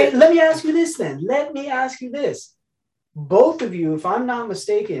look. Okay, let me ask you this then. Let me ask you this. Both of you, if I'm not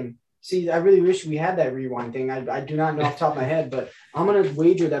mistaken, see, I really wish we had that rewind thing. I do not know off the top of my head, but I'm going to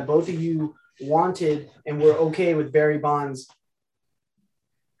wager that both of you wanted and were okay with Barry Bonds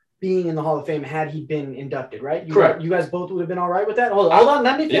being in the Hall of Fame had he been inducted, right? Correct. You guys both would have been all right with that? Hold on,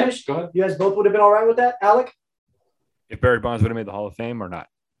 let me finish. Yeah, go ahead. You guys both would have been all right with that, Alec? If Barry Bonds would have made the Hall of Fame or not?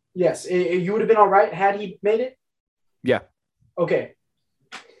 Yes. You would have been all right had he made it? Yeah. Okay.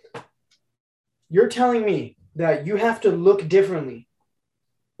 You're telling me that you have to look differently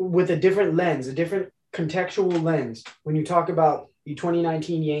with a different lens, a different contextual lens when you talk about the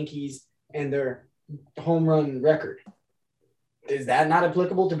 2019 Yankees and their home run record. Is that not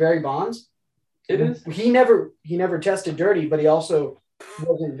applicable to Barry Bonds? It is. He never tested dirty, but he also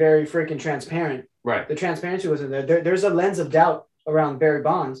wasn't very freaking transparent. Right. The transparency wasn't there. There's a lens of doubt around Barry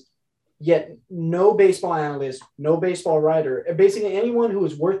Bonds, yet no baseball analyst, no baseball writer, basically anyone who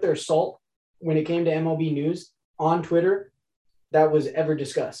was worth their salt when it came to MLB news on Twitter, that was ever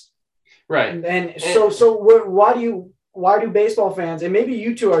discussed. Right. And so why do baseball fans, and maybe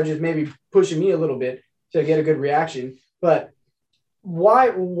you two are just maybe pushing me a little bit to get a good reaction, but why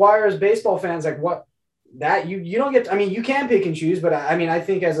are as baseball fans like what that you don't get, I mean, you can pick and choose, but I mean, I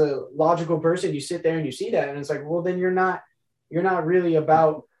think as a logical person, you sit there and you see that and it's like, well, then you're not really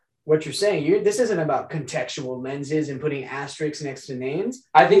about what you're saying. This isn't about contextual lenses and putting asterisks next to names.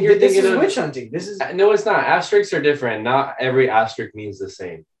 I think you're this thinking is of witch hunting. This is no, it's not. Asterisks are different. Not every asterisk means the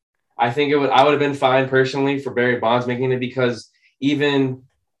same. I think I would have been fine personally for Barry Bonds making it because even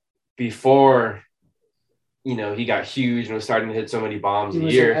before, he got huge and was starting to hit so many bombs a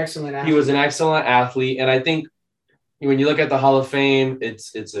year. He was an excellent athlete. And I think when you look at the Hall of Fame,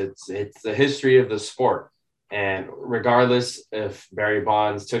 it's the history of the sport. And regardless if Barry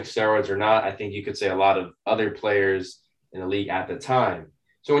Bonds took steroids or not, I think you could say a lot of other players in the league at the time.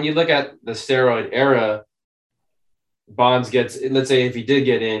 So when you look at the steroid era, Bonds gets, let's say if he did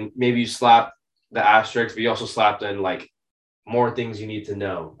get in, maybe you slap the asterisk, but you also slapped in like more things you need to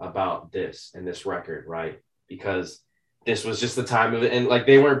know about this and this record, right? Because this was just the time of it. And like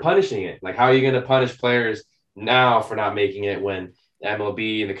they weren't punishing it. Like, how are you going to punish players now for not making it when the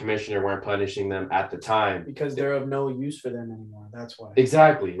MLB and the commissioner weren't punishing them at the time? Because they're of no use for them anymore. That's why.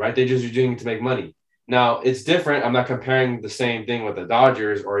 Exactly, right? They're just doing it to make money. Now, it's different. I'm not comparing the same thing with the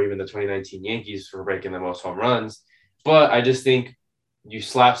Dodgers or even the 2019 Yankees for breaking the most home runs. But I just think you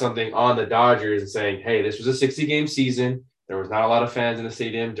slap something on the Dodgers and saying, hey, this was a 60-game season. There was not a lot of fans in the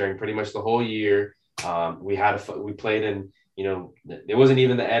stadium during pretty much the whole year. We played in, it wasn't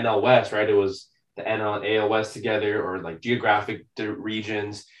even the NL West, right? It was the NL and AL West together, or like geographic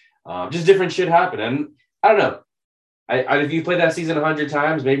regions. Just different shit happened. And I don't know. If you play that season 100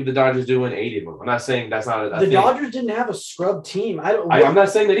 times, maybe the Dodgers do win 80 of them. I'm not saying that's not a thing. Dodgers didn't have a scrub team. I'm not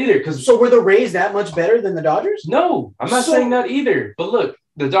saying that either. So were the Rays that much better than the Dodgers? No, I'm not saying that either. But look,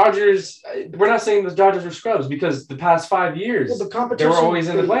 the Dodgers, we're not saying the Dodgers are scrubs, because the past 5 years, the competition, they were always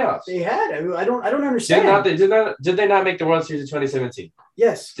in the playoffs. They had. I don't understand. Did they not make the World Series in 2017?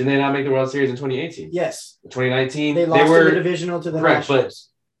 Yes. Did they not make the World Series in 2018? Yes. 2019, they lost in the divisional to the correct, Nationals.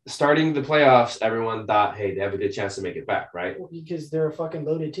 But starting the playoffs, everyone thought, hey, they have a good chance to make it back, right? Well, because they're a fucking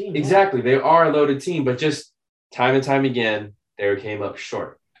loaded team. Exactly. They are a loaded team, but just time and time again, they came up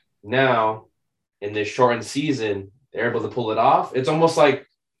short. Now, in this shortened season, they're able to pull it off. It's almost like,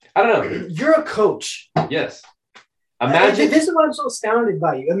 I don't know. You're a coach. Yes. Imagine. This is what I'm so astounded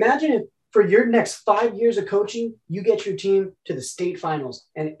by you. Imagine if for your next 5 years of coaching, you get your team to the state finals,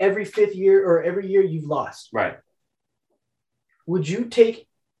 and every fifth year or every year you've lost. Right. Would you take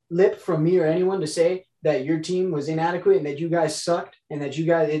lip from me or anyone to say that your team was inadequate and that you guys sucked and that you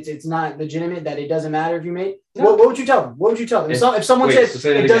guys it's not legitimate, that it doesn't matter if you made? No. What would you tell them? What would you tell them? If someone says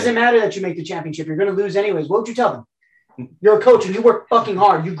it doesn't matter that you make the championship, you're going to lose anyways, what would you tell them? You're a coach and you work fucking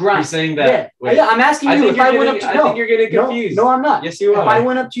hard. You grind. You're saying that. Yeah, I'm asking you if I went up to I think you're getting confused. No, I'm not. Yes, you are. If I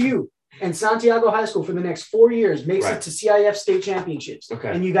went up to you and Santiago High School for the next 4 years makes it to CIF state championships,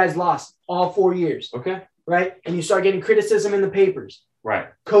 and you guys lost all 4 years, right? And you start getting criticism in the papers, right?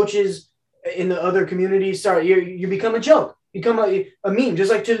 Coaches in the other communities start, you become a joke, become a meme,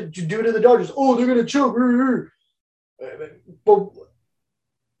 just like to do to the Dodgers. Oh, they're gonna choke. But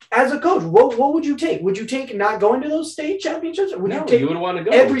as a coach, what would you take? Would you take not going to those state championships? Or would you take you would want to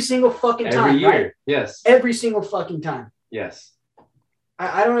go every single fucking time? Every year, right? Yes. Every single fucking time. Yes.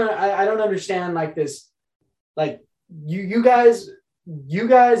 I don't understand like this. Like you guys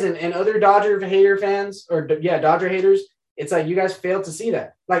and other Dodger hater fans Dodger haters. It's like you guys failed to see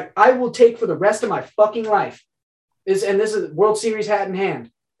that. Like I will take for the rest of my fucking life. This is World Series hat in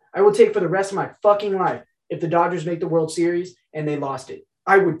hand. I will take for the rest of my fucking life if the Dodgers make the World Series and they lost it.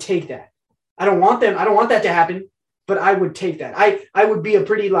 I would take that. I don't want that to happen, but I would take that. I would be a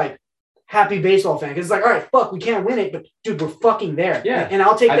pretty like happy baseball fan because it's like, all right, fuck, we can't win it, but dude, we're fucking there. Yeah. And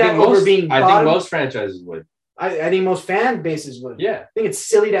I'll take that over being bottom. I think most franchises would. I think most fan bases would. Yeah. I think it's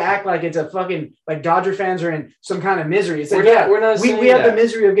silly to act like it's a fucking like Dodger fans are in some kind of misery. It's like, we have the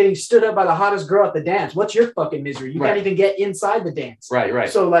misery of getting stood up by the hottest girl at the dance. What's your fucking misery? You can't even get inside the dance.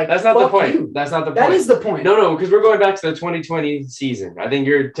 Right. So like that's not the point. That's not the point. That is the point. No, because we're going back to the 2020 season. I think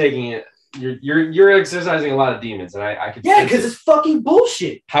you're taking it. You're exercising a lot of demons, and I could. Yeah, because it's fucking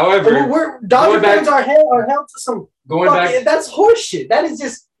bullshit. However, we're Dodger fans are held to some. That's horseshit. That is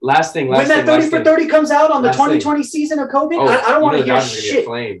just. Last thing. When that 30 for 30 comes out on the 2020 season of COVID, I don't want to hear shit.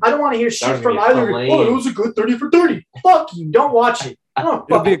 I don't want to hear shit from either. Oh, it was a good 30 for 30. Fuck you. Don't watch it.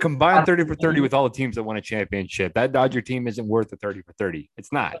 It'll be a combined 30 for 30 with all the teams that won a championship. That Dodger team isn't worth a 30 for 30.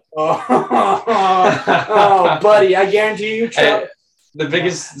 It's not. Oh, buddy, I guarantee you. The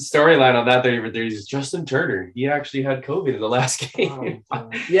biggest storyline on that 30 for 30 is Justin Turner. He actually had COVID in the last game.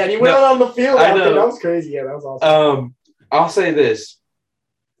 Yeah, and he went out on the field. I know. That was crazy. Yeah, that was awesome. I'll say this.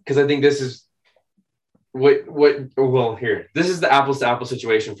 Because I think this is this is the apples to apples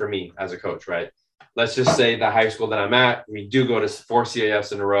situation for me as a coach, right? Let's just say the high school that I'm at, we do go to 4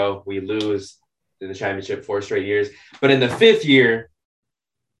 CAFs in a row. We lose in the championship 4 straight years. But in the 5th year,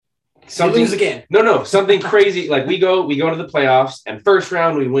 something again. No, something crazy. Like we go to the playoffs and first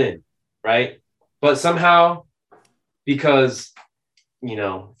round we win, right? But somehow, because,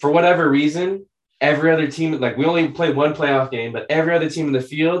 for whatever reason, every other team, like we only played one playoff game, but every other team in the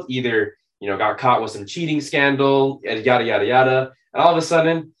field either, got caught with some cheating scandal, yada, yada, yada. And all of a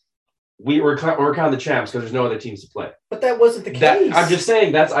sudden, we're kind of the champs because there's no other teams to play. But that wasn't the case. I'm just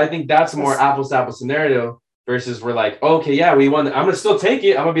saying I think that's a more apples to apples scenario versus we're like, okay, yeah, we won. I'm going to still take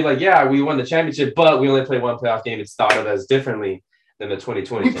it. I'm going to be like, yeah, we won the championship, but we only played one playoff game. It's thought of as differently than the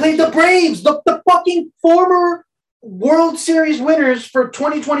 2020. We played the Braves, the fucking former World Series winners for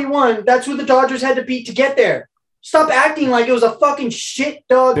 2021. That's who the Dodgers had to beat to get there. Stop acting like it was a fucking shit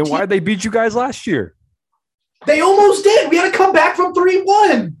dog. Then why did they beat you guys last year? They almost did. We had to come back from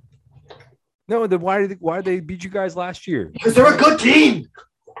 3-1. No, then why did they beat you guys last year? Because they're a good team.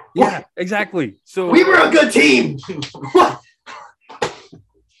 Yeah, exactly. So we were a good team.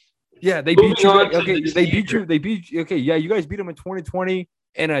 Yeah, they beat you. Okay, they beat you. They beat you. Okay, yeah, you guys beat them in 2020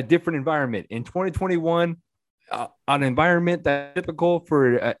 in a different environment. In 2021. An environment that's typical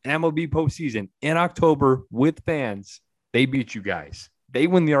for an MLB postseason in October with fans, they beat you guys. They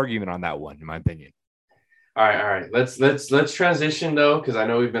win the argument on that one, in my opinion. All right. Let's transition though, because I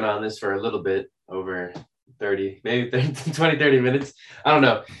know we've been on this for a little bit over 30, maybe 30, 20, 30 minutes. I don't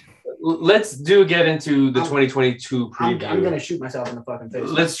know. Let's get into the 2022 preview. I'm gonna shoot myself in the fucking face.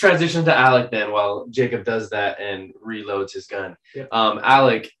 Let's transition to Alec then, while Jacob does that and reloads his gun. Yep.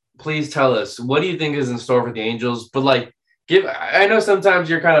 Alec, please tell us, what do you think is in store for the Angels? But like, I know sometimes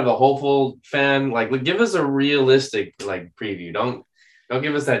you're kind of a hopeful fan. Like, give us a realistic like preview. Don't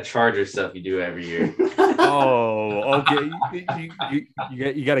give us that Charger stuff you do every year. Oh, okay.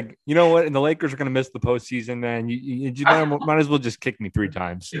 You got to. You know what? And the Lakers are going to miss the postseason, man. You might as well just kick me 3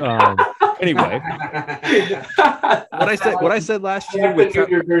 times. Anyway, what I said last year with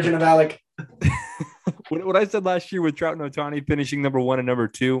your version of Alec. what I said last year with Trout and Ohtani finishing number 1 and number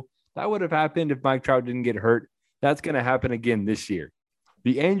 2, that would have happened if Mike Trout didn't get hurt. That's going to happen again this year.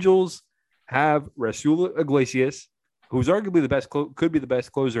 The Angels have Rasul Iglesias, who's arguably could be the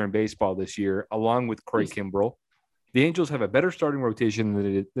best closer in baseball this year, along with Craig Kimbrell. The Angels have a better starting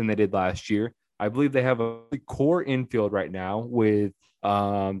rotation than they did last year. I believe they have a core infield right now with who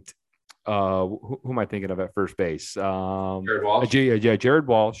am I thinking of at first base? Jared Walsh. Jared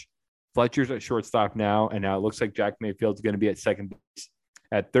Walsh. Fletcher's at shortstop now, and now it looks like Jack Mayfield's going to be at second base.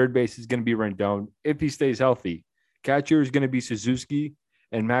 At third base is going to be Rendon if he stays healthy. Catcher is going to be Suzuki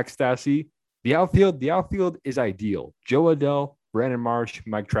and Max Stassi. The outfield is ideal. Joe Adell, Brandon Marsh,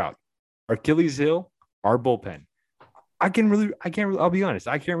 Mike Trout. Achilles Hill, our bullpen. I'll be honest,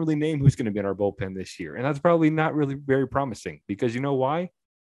 I can't really name who's going to be in our bullpen this year. And that's probably not really very promising because you know why?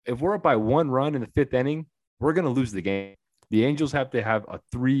 If we're up by 1 run in the 5th inning, we're going to lose the game. The Angels have to have a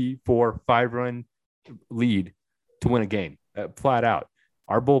 3, 4, 5 run lead to win a game, flat out.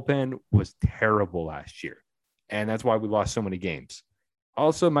 Our bullpen was terrible last year, and that's why we lost so many games.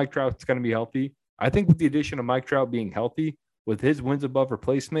 Also, Mike Trout's going to be healthy. I think with the addition of Mike Trout being healthy, with his wins above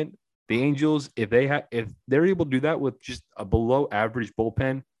replacement, the Angels, if they're able to do that with just a below average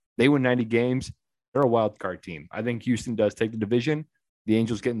bullpen, they win 90 games. They're a wild card team. I think Houston does take the division. The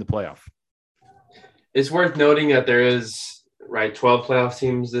Angels get in the playoff. It's worth noting that there is 12 playoff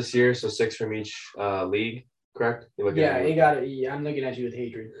teams this year, so 6 from each league. Correct? Yeah, you got it. Yeah, I'm looking at you with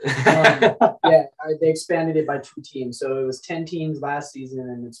hatred. They expanded it by 2 teams. So it was 10 teams last season,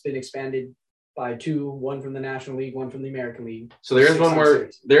 and it's been expanded by 2, 1 from the National League, 1 from the American League. So there is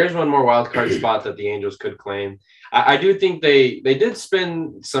one more wild card spot that the Angels could claim. I do think they did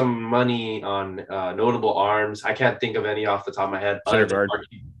spend some money on notable arms. I can't think of any off the top of my head.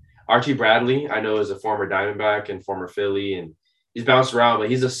 Archie Bradley, I know, is a former Diamondback and former Philly, and he's bounced around, but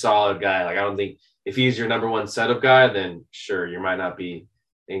he's a solid guy. Like, I don't think if he's your number 1 setup guy, then sure, you might not be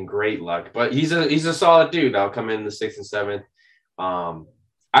in great luck. But he's a solid dude. I'll come in the 6th and 7th.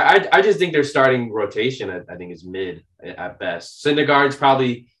 I just think their starting rotation, I think, is mid at best. Syndergaard's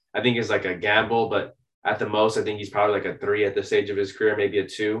probably, I think, is like a gamble, but at the most, I think he's probably like a 3 at this stage of his career, maybe a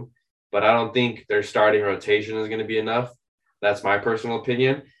 2. But I don't think their starting rotation is going to be enough. That's my personal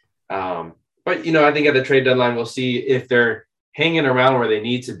opinion. But, I think at the trade deadline, we'll see if they're hanging around where they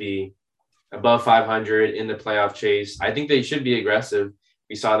need to be, above 500 in the playoff chase. I think they should be aggressive.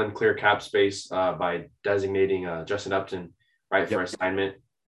 We saw them clear cap space by designating Justin Upton for assignment.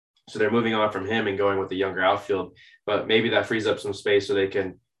 So they're moving on from him and going with the younger outfield. But maybe that frees up some space so they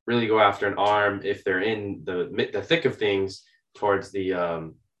can really go after an arm if they're in the thick of things towards the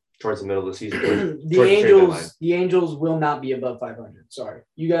middle of the season. The Angels will not be above 500. Sorry.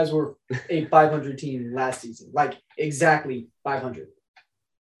 You guys were a 500 team last season. Like, exactly 500.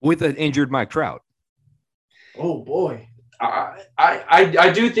 With an injured Mike Trout. Oh, boy.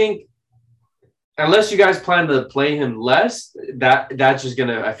 I do think, unless you guys plan to play him less, that's just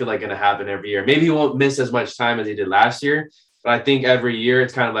I feel like, going to happen every year. Maybe he won't miss as much time as he did last year, but I think every year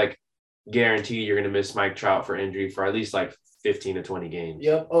it's kind of like guaranteed you're going to miss Mike Trout for injury for at least like 15 to 20 games.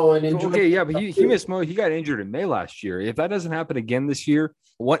 Yep. Oh, and injury. Okay, yeah, but he missed more. He got injured in May last year. If that doesn't happen again this year,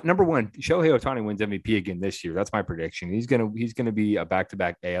 number 1, Shohei Ohtani wins MVP again this year. That's my prediction. He's gonna be a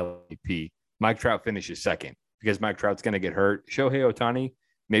back-to-back AL MVP. Mike Trout finishes second because Mike Trout's gonna get hurt. Shohei Ohtani,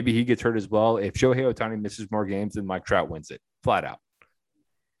 maybe he gets hurt as well. If Shohei Ohtani misses more games, then Mike Trout wins it flat out.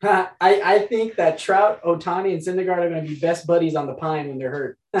 I think that Trout, Ohtani, and Syndergaard are going to be best buddies on the pine when they're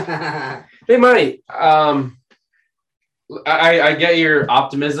hurt. They might. I get your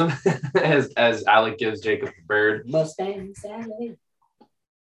optimism as Alec gives Jacob the bird. Mustang Sally.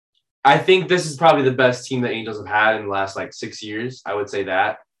 I think this is probably the best team the Angels have had in the last 6 years. I would say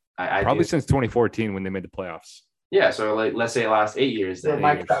that. Probably since 2014 when they made the playoffs. Yeah, so let's say the last 8 years. Where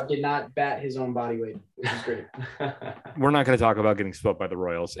Mike Trout did not bat his own body weight, which is great. We're not going to talk about getting swept by the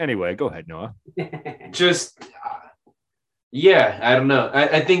Royals. Anyway, go ahead, Noah. Just Yeah, I don't know.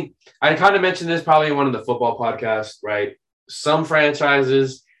 I think I kind of mentioned this probably in one of the football podcasts, right? Some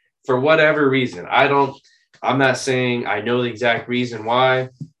franchises, for whatever reason, I'm not saying I know the exact reason why,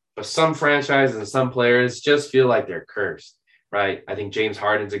 but some franchises and some players just feel like they're cursed, right? I think James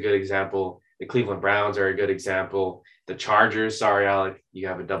Harden's a good example. The Cleveland Browns are a good example. The Chargers, sorry, Alec, you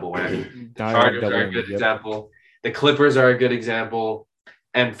have a double whammy. The Chargers are a good example. The Clippers are a good example.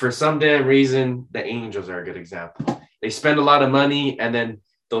 And for some damn reason, the Angels are a good example. They spend a lot of money, and then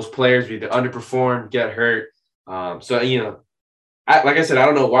those players either underperform, get hurt. So, like I said, I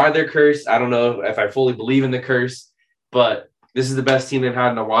don't know why they're cursed. I don't know if I fully believe in the curse, but this is the best team they've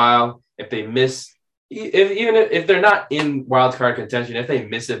had in a while. If they miss, even if they're not in wild card contention, if they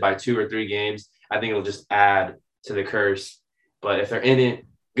miss it by 2 or 3 games, I think it'll just add to the curse. But if they're in it,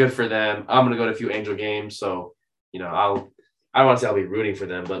 good for them. I'm gonna go to a few Angel games, so I don't want to say I'll be rooting for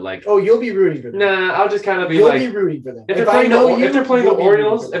them, but like, oh, you'll be rooting for them. Nah, I'll just kind of be you'll like, be rooting for them. If they're playing the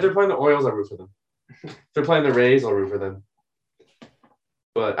Orioles, I'll root for them. If they're playing the Rays, I'll root for them.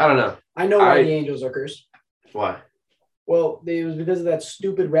 But I don't know. I know why the Angels are cursed. Why? Well, it was because of that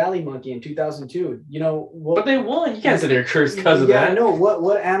stupid rally monkey in 2002. You know what? But they won. You can't say they're cursed because of that. Yeah, no.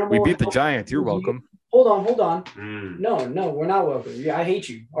 What animal? We beat the Giants. You're welcome. Hold on. No, we're not welcome. Yeah, I hate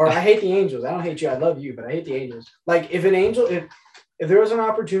you. Or I hate the Angels. I don't hate you. I love you, but I hate the Angels. Like if there was an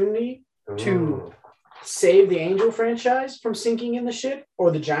opportunity to save the Angel franchise from sinking in the ship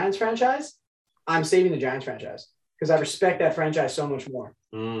or the Giants franchise, I'm saving the Giants franchise because I respect that franchise so much more.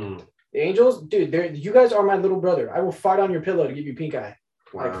 The Angels, dude, you guys are my little brother. I will fight on your pillow to give you pink eye.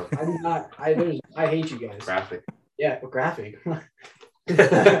 Wow. Like, I do not. I hate you guys. Graphic. Yeah, but graphic.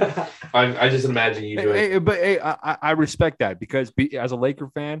 I just imagine you doing. I respect that because as a Laker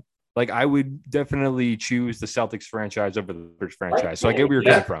fan, like I would definitely choose the Celtics franchise over the Lakers franchise. Right. So I get where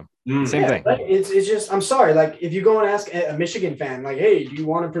you're coming from. Same thing. Right. It's just I'm sorry. Like if you go and ask a Michigan fan, like, hey, do you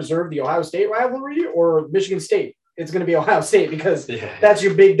want to preserve the Ohio State rivalry or Michigan State? It's going to be Ohio State because that's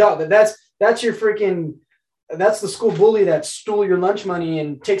your big dog. That's your freaking. That's the school bully that stole your lunch money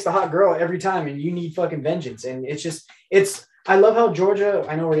and takes the hot girl every time, and you need fucking vengeance. And it's. I love how Georgia.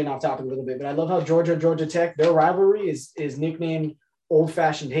 I know we're getting off topic a little bit, but I love how Georgia Tech. Their rivalry is nicknamed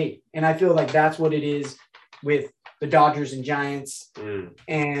old-fashioned hate, and I feel like that's what it is with the Dodgers and Giants,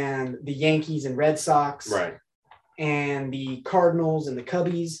 and the Yankees and Red Sox, right, and the Cardinals and the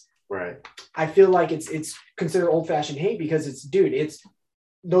Cubbies, right. I feel like it's considered old-fashioned hate because it's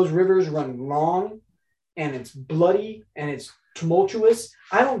those rivers run long, and it's bloody and it's tumultuous.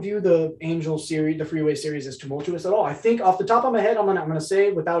 I don't view the Angel series, the Freeway series, as tumultuous at all. I think off the top of my head, I'm gonna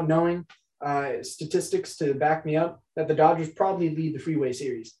say without knowing statistics to back me up that the Dodgers probably lead the Freeway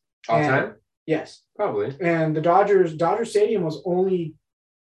series. All time? Yes, probably. And the Dodger Stadium was only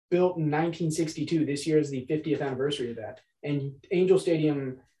built in 1962. This year is the 50th anniversary of that, and Angel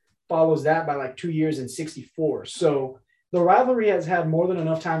Stadium follows that by like 2 years in 64. So the rivalry has had more than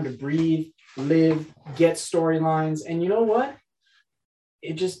enough time to breathe, live, get storylines, and you know what?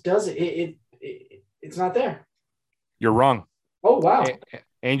 It just doesn't. It's not there. You're wrong. Oh wow!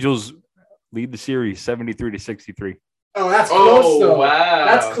 Angels lead the series 73-63. Oh, that's close though. Wow.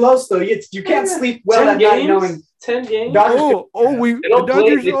 That's close though. You can't sleep well at night knowing 10 games. The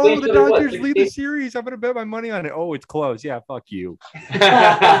Dodgers lead the series. I'm gonna bet my money on it. Oh, it's close. Yeah, fuck you.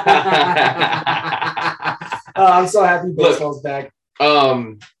 I'm so happy baseball's back.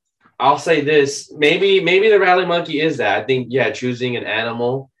 I'll say this. Maybe the rally monkey is that. I think choosing an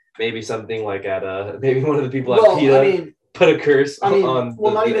animal, maybe something like maybe one of the people at PETA put a curse on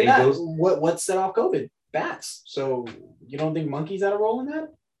not even Angels. That. What set off COVID? Bats. So you don't think monkeys had a role in that?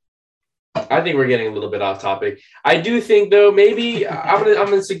 I think we're getting a little bit off topic. I do think though, maybe I'm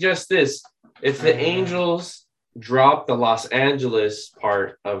gonna suggest this. If the Angels drop the Los Angeles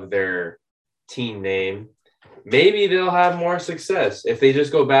part of their team name, maybe they'll have more success if they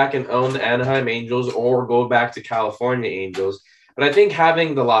just go back and own the Anaheim Angels or go back to California Angels. But I think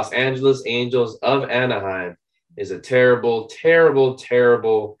having the Los Angeles Angels of Anaheim is a terrible, terrible,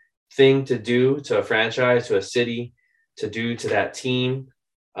 terrible thing to do to a franchise, to a city, to do to that team.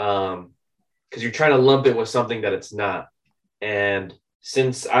 Because you're trying to lump it with something that it's not. And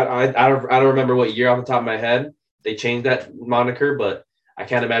since I don't remember what year off the top of my head they changed that moniker, but I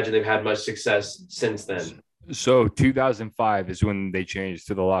can't imagine they've had much success since then. So 2005 is when they changed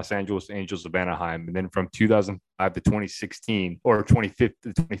to the Los Angeles Angels of Anaheim. And then from 2005 to 2016 or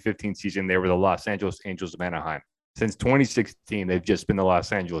 2015 season, they were the Los Angeles Angels of Anaheim. Since 2016, they've just been the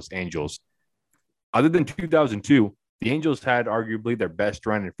Los Angeles Angels. Other than 2002, the Angels had arguably their best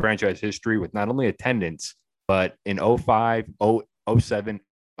run in franchise history with not only attendance, but in 05, 07,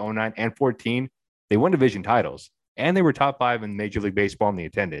 09, and 14, they won division titles. and they were top 5 in Major League Baseball in the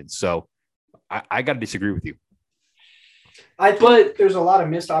attendance. So I got to disagree with you. I think there's a lot of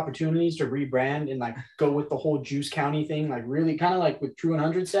missed opportunities to rebrand and like go with the whole Juice County thing, like really kind of like with True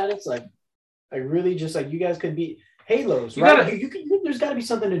 100 status, like really just like you guys could be Halos, right? There's got to be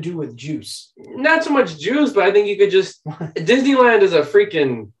something to do with Juice. Not so much Juice, but I think you could just Disneyland is a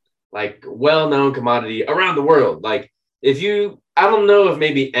freaking like well-known commodity around the world. Like I don't know if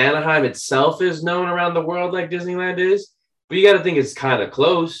maybe Anaheim itself is known around the world like Disneyland is, but you got to think it's kind of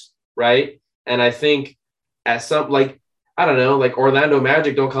close, right? And I think at some like I don't know, like Orlando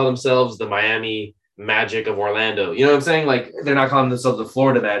Magic don't call themselves the Miami Magic of Orlando. You know what I'm saying? Like they're not calling themselves the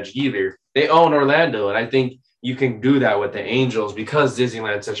Florida Magic either. They own Orlando, and I think you can do that with the Angels because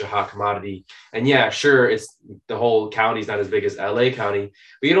Disneyland's such a hot commodity. And yeah, sure, it's the whole county's not as big as LA County,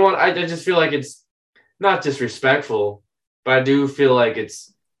 but you know what? I just feel like it's not disrespectful, but I do feel like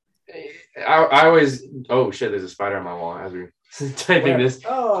it's. I always shit! There's a spider on my wall as we're typing this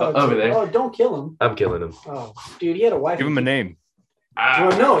over there. Oh, don't kill him! I'm killing him. Oh, dude, he had a wife. Give him a name.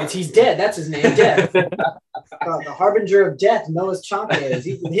 Well, no, he's dead. That's his name, Death. The harbinger of death, Noah's Chonka.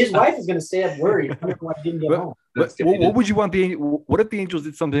 His wife is going to stay up worried why he didn't get home. What would you want what if the Angels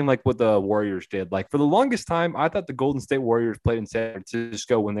did something like what the Warriors did? Like for the longest time, I thought the Golden State Warriors played in San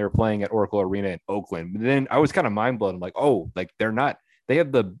Francisco when they were playing at Oracle Arena in Oakland. But then I was kind of mind blown. Like, they're not. They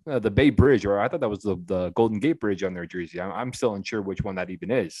have the Bay Bridge, or I thought that was the Golden Gate Bridge on their jersey. I'm still unsure which one that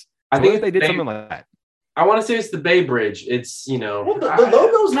even is. So I think if they did something like that. I want to say it's the Bay Bridge. It's, the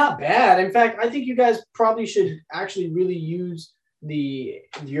logo's not bad. In fact, I think you guys probably should actually really use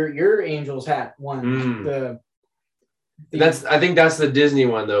your Angels hat one. I think that's the Disney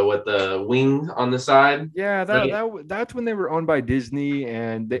one though, with the wing on the side. Yeah, that's when they were owned by Disney,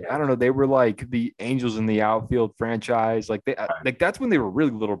 and I don't know, they were like the Angels in the Outfield franchise. Like that's when they were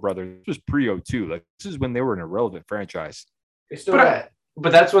really little brothers. This was pre-02. Like this is when they were an irrelevant franchise.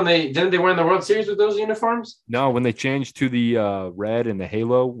 But that's when they win the World Series with those uniforms? No, when they changed to the red and the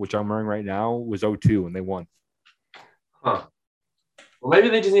halo, which I'm wearing right now, was 02 when they won. Huh. Well, maybe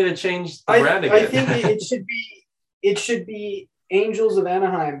they just need to change the brand again. I think it should be Angels of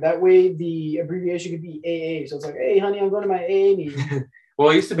Anaheim. That way the abbreviation could be AA. So it's like, hey, honey, I'm going to my AA meeting.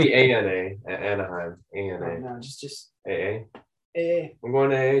 Well, it used to be ANA at Anaheim. ANA. No, just AA. AA. I'm going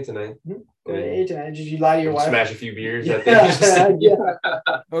to AA tonight. Mm-hmm. Did you lie to your wife? Smash a few beers. Yeah.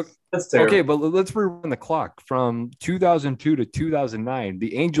 That's terrible. Okay, but let's rewind the clock. From 2002 to 2009,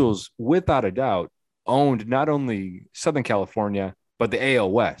 the Angels, without a doubt, owned not only Southern California, but the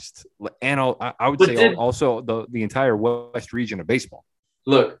AL West. And I would say also the entire West region of baseball.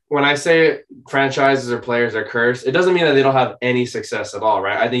 Look, when I say franchises or players are cursed, it doesn't mean that they don't have any success at all,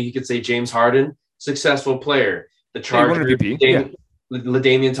 right? I think you could say James Harden, successful player. The Chargers,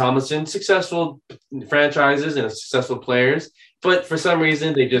 LaDainian Tomlinson, successful franchises and successful players, but for some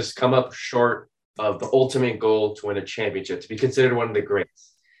reason they just come up short of the ultimate goal to win a championship, to be considered one of the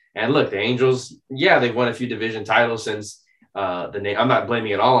greats. And look, the Angels, they've won a few division titles since the name. I'm not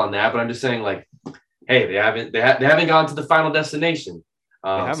blaming it all on that, but I'm just saying, like, hey, they haven't gone to the final destination. They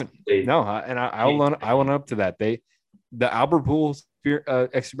haven't. And I will own up to that. The Albert Pujols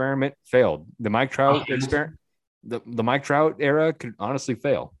experiment failed. The Mike Trout experiment. The Mike Trout era could honestly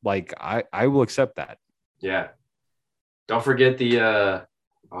fail. Like I will accept that. Yeah. Don't forget the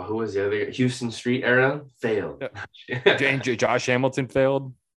who was the other Houston Street era? Failed. Josh Hamilton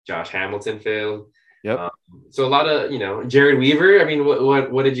failed. Yep. So a lot of Jared Weaver. I mean,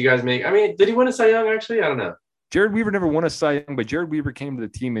 what did you guys make? I mean, did he win a Cy Young actually? I don't know. Jared Weaver never won a Cy Young, but Jared Weaver came to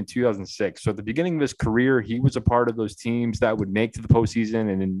the team in 2006. So at the beginning of his career, he was a part of those teams that would make to the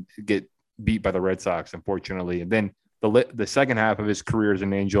postseason and then get beat by the Red Sox, unfortunately. And then the second half of his career as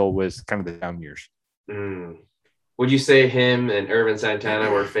an Angel was kind of the down years. Would you say him and Irvin Santana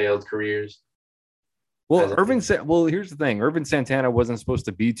were failed careers? Well, here's the thing. Irvin Santana wasn't supposed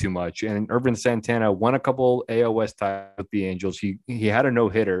to be too much, and Irvin Santana won a couple AL West titles with the Angels. He had a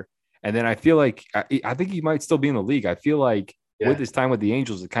no-hitter, and then I feel like I think he might still be in the league. I feel like with his time with the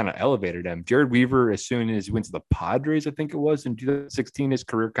Angels, it kind of elevated him. Jared Weaver, as soon as he went to the Padres, I think it was in 2016, his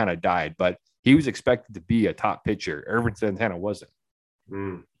career kind of died, but he was expected to be a top pitcher. Irvin Santana wasn't.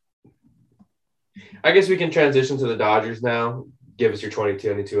 I guess we can transition to the Dodgers now. Give us your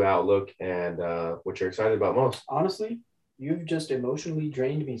 2022 outlook and what you're excited about most. Honestly, you've just emotionally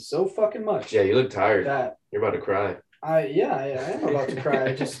drained me so fucking much. Yeah, you look tired. You're about to cry. I am about to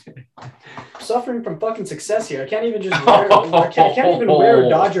cry. Just suffering from fucking success here. I can't even just wear, I can't even wear a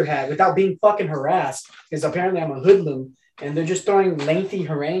Dodger hat without being fucking harassed because apparently I'm a hoodlum and they're just throwing lengthy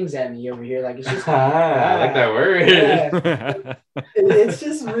harangues at me over here. Like it's just I like that word. Yeah. It's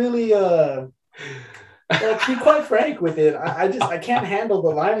just really Well, to be quite frank with it, I can't handle the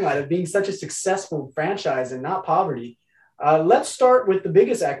limelight of being such a successful franchise and not poverty. Let's start with the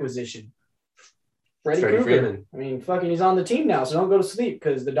biggest acquisition. Freddie Krueger. Freeman. I mean, fucking, he's on the team now, so don't go to sleep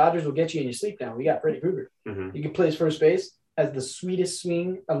because the Dodgers will get you in your sleep now. We got Freddie Krueger. Mm-hmm. He can play his first base, has the sweetest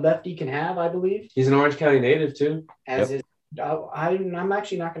swing a lefty can have, I believe. He's an Orange County native too. As his, I'm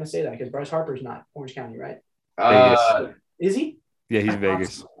actually not going to say that because Bryce Harper's not Orange County, right? Vegas. Is he? Yeah, he's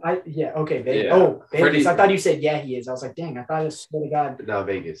Vegas. Okay, Vegas. Yeah. Oh, Vegas. Freddie- I thought you said yeah, he is. I was like, dang, I thought I swear to God. No,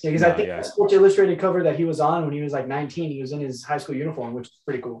 Vegas. Yeah, because I think the Sports Illustrated cover that he was on when he was like 19, he was in his high school uniform, which is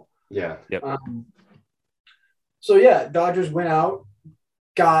pretty cool. Yeah. Yep. So yeah, Dodgers went out,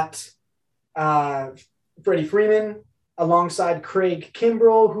 got Freddie Freeman alongside Craig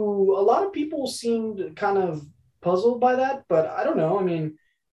Kimbrell, who a lot of people seemed kind of puzzled by that, but I don't know. I mean,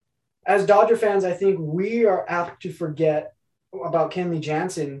 as Dodger fans, I think we are apt to forget about Kenley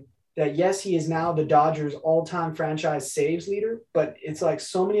Jansen that yes, he is now the Dodgers all-time franchise saves leader, but it's like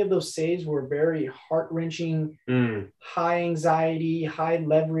so many of those saves were very heart-wrenching, high anxiety, high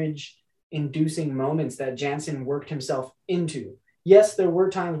leverage inducing moments that Jansen worked himself into. Yes, there were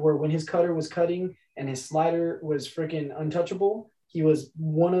times where when his cutter was cutting and his slider was freaking untouchable, he was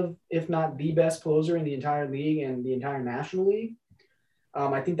one of, if not the best closer in the entire league and the entire National League.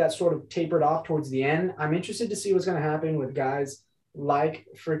 I think that sort of tapered off towards the end. I'm interested to see what's going to happen with guys like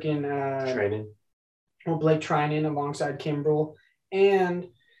freaking Blake Trinan alongside Kimbrell. And,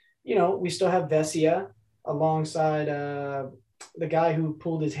 you know, we still have Vesia alongside the guy who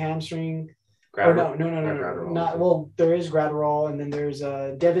pulled his hamstring. No. Well, there is Gratterall, and then there's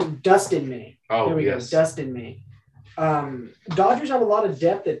Dustin May. Oh, there we go, Dustin May. Dodgers have a lot of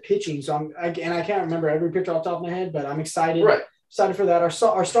depth at pitching, so I can't remember every pitcher off the top of my head, but I'm excited. Right. Excited for that.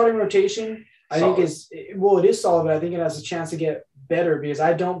 Our starting rotation, I think it is solid, but I think it has a chance to get better because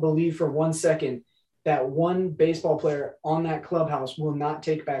I don't believe for 1 second that one baseball player on that clubhouse will not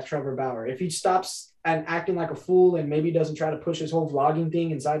take back Trevor Bauer. If he stops and acting like a fool and maybe doesn't try to push his whole vlogging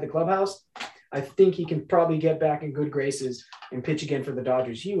thing inside the clubhouse, I think he can probably get back in good graces and pitch again for the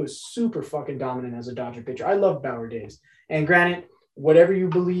Dodgers. He was super fucking dominant as a Dodger pitcher. I love Bauer days. And granted, whatever you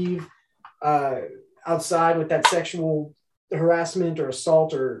believe outside with that sexual harassment or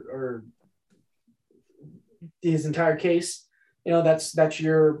assault or his entire case, you know, that's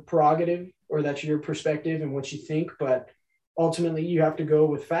your prerogative or that's your perspective and what you think. But ultimately, you have to go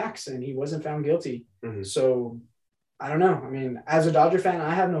with facts, and he wasn't found guilty. Mm-hmm. So I don't know. I mean, as a Dodger fan,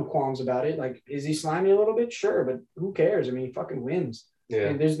 I have no qualms about it. Like, is he slimy a little bit? Sure, but who cares? I mean, he fucking wins. Yeah.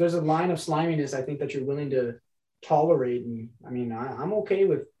 And there's a line of sliminess I think that you're willing to tolerate, and I mean, I'm okay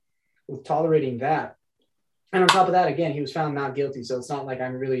with tolerating that. And on top of that, again, he was found not guilty, so it's not like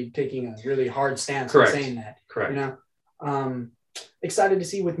I'm really taking a really hard stance on saying that. Correct. You know, excited to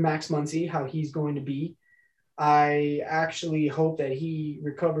see with Max Muncy how he's going to be. I actually hope that he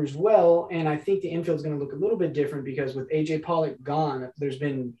recovers well, and I think the infield is going to look a little bit different because with AJ Pollock gone, there's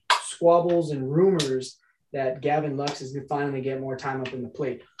been squabbles and rumors that Gavin Lux is going to finally get more time up in the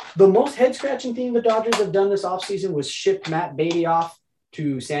plate. The most head-scratching thing the Dodgers have done this offseason was ship Matt Beaty off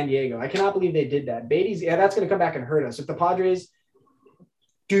to San Diego. I cannot believe they did that. That's going to come back and hurt us. If the Padres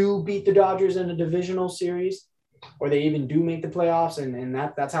do beat the Dodgers in a divisional series, or they even do make the playoffs, and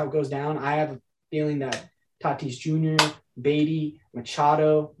that's how it goes down, I have a feeling that Tatis Jr., Beatty,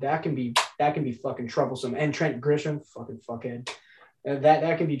 Machado, that can be fucking troublesome. And Trent Grisham, fucking fuckhead.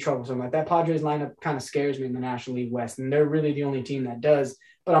 That can be troublesome. Like, that Padres lineup kind of scares me in the National League West, and they're really the only team that does.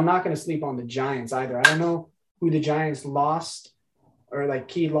 But I'm not going to sleep on the Giants either. I don't know who the Giants lost or like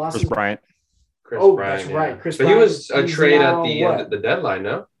key losses. Chris Bryant. That's right. Chris Bryant. He was a trade at the end of the deadline,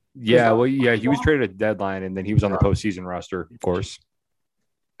 no? Yeah, he was traded at the deadline, and then he was on the postseason roster, of course.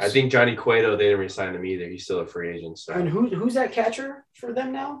 I think Johnny Cueto, they didn't resign him either. He's still a free agent. So. And who's that catcher for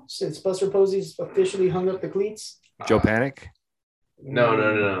them now? Since Buster Posey's officially hung up the cleats? Joe Panic?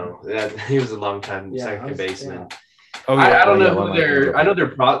 No. He was a long time second baseman. Yeah. Oh, yeah. I don't know who I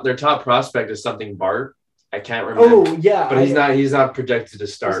know their top prospect is something Bart. I can't remember. Oh, yeah. But he's not projected to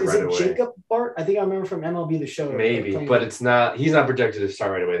start right away. Jacob Bart? I think I remember from MLB The Show. Maybe, but he's not projected to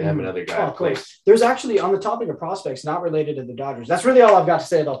start right away. They have another guy. Oh, close. There's actually, on the topic of prospects, not related to the Dodgers. That's really all I've got to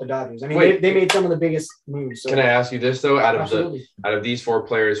say about the Dodgers. I mean, they made some of the biggest moves. So. Can I ask you this, though? Out of these four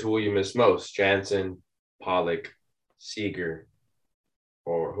players, who will you miss most? Jansen, Pollock, Seager,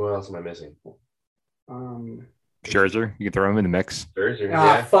 or who else am I missing? Scherzer, you can throw him in the mix. Scherzer,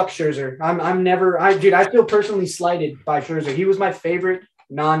 yeah. Fuck Scherzer. I feel personally slighted by Scherzer. He was my favorite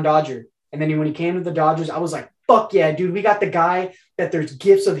non-Dodger. And then when he came to the Dodgers, I was like, fuck yeah, dude, we got the guy that there's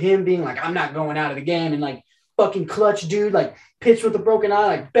gifs of him being like, I'm not going out of the game. And like, fucking clutch dude, like pitched with a broken eye,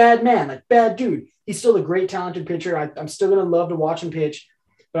 like bad man, like bad dude. He's still a great talented pitcher. I'm still gonna love to watch him pitch,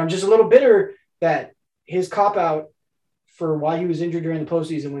 but I'm just a little bitter that his cop out for why he was injured during the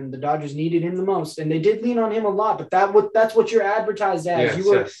postseason when the Dodgers needed him the most, and they did lean on him a lot. But that's what you're advertised as. Yes, you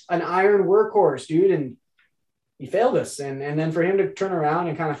were yes. an iron workhorse, dude, and he failed us. And then for him to turn around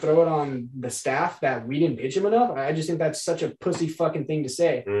and kind of throw it on the staff that we didn't pitch him enough, I just think that's such a pussy fucking thing to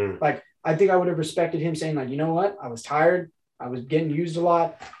say. Like, I think I would have respected him saying, like, you know what? I was tired. I was getting used a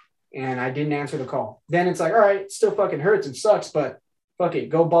lot, and I didn't answer the call. Then it's like, all right, it still fucking hurts and sucks, but fuck it,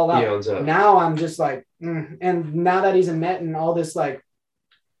 go ball out. He owns up. Now I'm just like, and now that he's a Met and all this, like,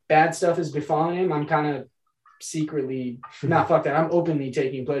 bad stuff is befalling him, I'm kind of secretly, fuck that. I'm openly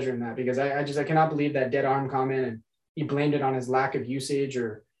taking pleasure in that because I cannot believe that dead arm comment and he blamed it on his lack of usage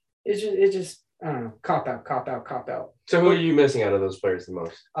or it's just I don't know, cop out. So who are you missing out of those players the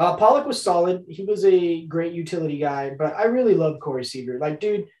most? Pollock was solid. He was a great utility guy, but I really love Corey Seager. Like,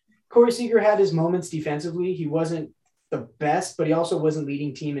 dude, Corey Seager had his moments defensively. He wasn't the best, but he also wasn't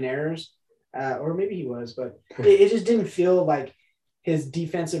leading team in errors. Or maybe he was, but it just didn't feel like his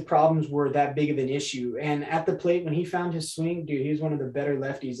defensive problems were that big of an issue. And at the plate, when he found his swing, dude, he was one of the better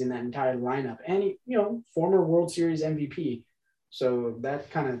lefties in that entire lineup. And he, former World Series MVP. So that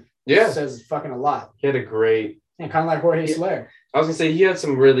kind of says fucking a lot. He had a great, and kind of like Jorge Soler. I was gonna say he had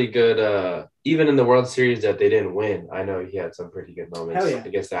some really good. Even in the World Series that they didn't win, I know he had some pretty good moments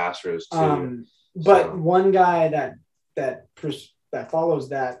against the Astros too. But one guy that follows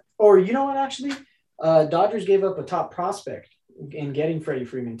that, or you know what? Actually, Dodgers gave up a top prospect in getting Freddie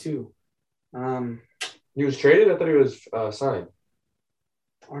Freeman too. He was traded. I thought he was signed.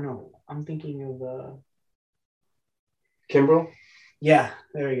 Or no, I'm thinking of Kimbrel. Yeah,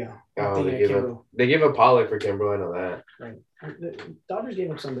 there you go. They gave up Pollock for Kimbrel. I know that. Right. The Dodgers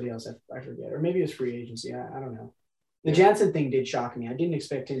gave up somebody else. I forget, or maybe it was free agency. I don't know. The Jansen thing did shock me. I didn't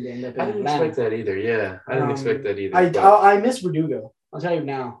expect him to end up in Atlanta. Expect that either. Yeah, I didn't expect that either. I miss Verdugo. I'll tell you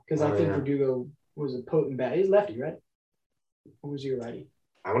now because I think Verdugo was a potent bat. He's lefty, right? Or was he a righty?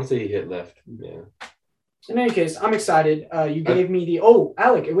 I want to say he hit left. Yeah. In any case, I'm excited. You gave me the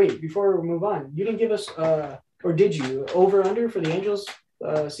Alec. Wait, before we move on, you didn't give us or did you over under for the Angels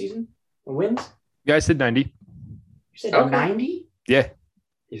season wins? You guys said 90. You said 90? Yeah.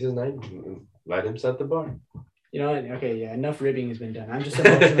 He says 90. Let him set the bar. You know, okay, yeah. Enough ribbing has been done. I'm just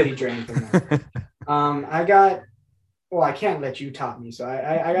emotionally drained from that. I can't let you top me, so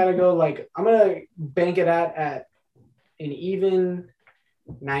I gotta go. Like, I'm gonna bank it at an even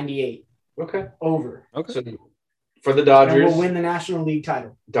 98. Okay. Over. Okay. So for the Dodgers, and we'll win the National League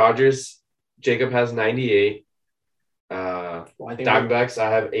title. Dodgers, Jacob has 98. Diamondbacks, I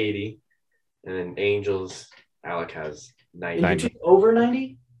have 80. And then Angels, Alec has 90. And you took over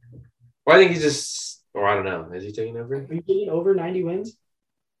 90? Well, I think he's just, or I don't know. Is he taking over? Are you taking over 90 wins?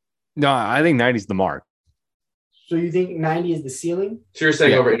 No, I think 90 is the mark. So you think 90 is the ceiling? So you're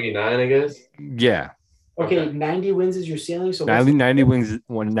saying over 89, I guess? Yeah. Okay, 90 wins is your ceiling. So 90 wins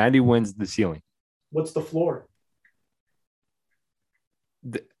when 90 wins the ceiling. What's the floor?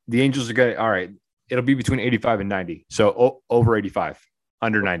 The Angels are getting all right. It'll be between 85 and 90. So over 85,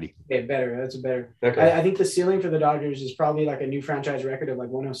 under 90. Okay, better. That's better. Okay. I think the ceiling for the Dodgers is probably like a new franchise record of like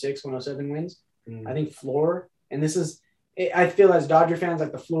 106, 107 wins. I think floor, and this is, I feel as Dodger fans,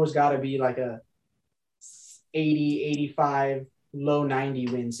 like the floor's got to be like a 80, 85, low 90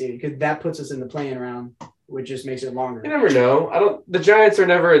 win city because that puts us in the playing round, which just makes it longer. You never know. The Giants are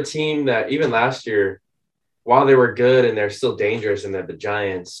never a team that even last year, while they were good and they're still dangerous and they're the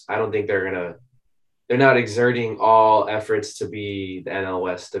Giants, I don't think they're not exerting all efforts to be the NL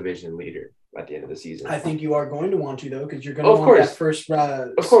West division leader at the end of the season. I think you are going to want to though, because you're going to want that first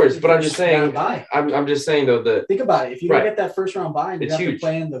round. Of course, but I'm just saying. I'm just saying though think about it. If you don't get that first round bye, and you have to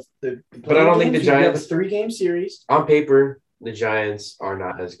play in the but I don't think the Giants have a 3-game series on paper. The Giants are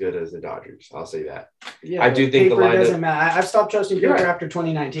not as good as the Dodgers. I'll say that. Yeah, I do think the lineup doesn't matter. I've stopped trusting paper after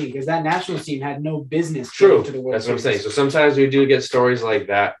 2019 because that Nationals team had no business. True. To the World That's what I'm Series. saying. So sometimes we do get stories like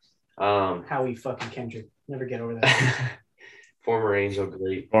that. Howie fucking Kendrick. Never get over that. Former Angel,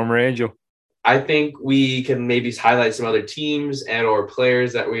 great. Former Angel. I think we can maybe highlight some other teams and or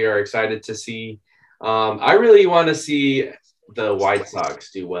players that we are excited to see. I really want to see the White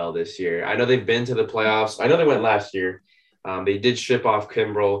Sox do well this year. I know they've been to the playoffs. I know they went last year. They did ship off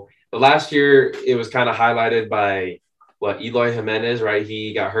Kimbrel. But last year, it was kind of highlighted by, Eloy Jimenez, right?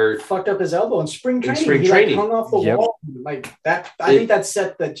 He got hurt. Fucked up his elbow in spring training. He hung off the wall. Like that. I think that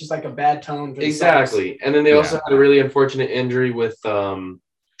set just like a bad tone. For the Sox. And then they also had a really unfortunate injury with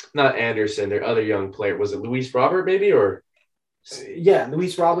not Anderson, their other young player. Was it Luis Robert maybe or Yeah,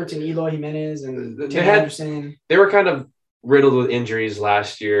 Luis Roberts and Eloy Jimenez and Tim Anderson. They were kind of riddled with injuries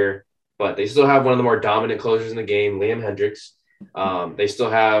last year, but they still have one of the more dominant closers in the game, Liam Hendricks. They still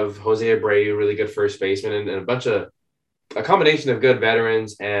have Jose Abreu, really good first baseman, and a combination of good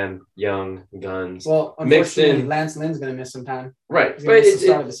veterans and young guns. Well, unfortunately, Lance Lynn's going to miss some time. Right. He's going to miss the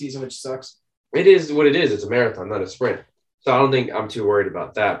start of the season, which sucks. It is what it is. It's a marathon, not a sprint. So I don't think I'm too worried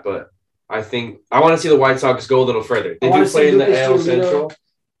about that, but I think I want to see the White Sox go a little further. They do play in the AL Central.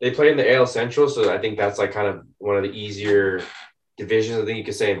 They play in the AL Central, so I think that's like kind of one of the easier divisions I think you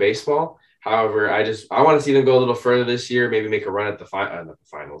could say in baseball. However, I want to see them go a little further this year, maybe make a run at the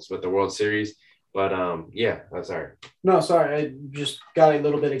finals with the World Series. But yeah, that's all right. No, sorry, I just got a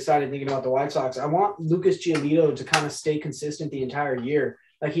little bit excited thinking about the White Sox. I want Lucas Giolito to kind of stay consistent the entire year.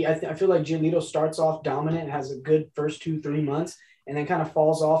 Like I feel like Giolito starts off dominant, has a good first 2-3 months, and then kind of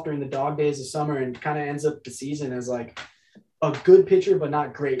falls off during the dog days of summer and kind of ends up the season as like a good pitcher, but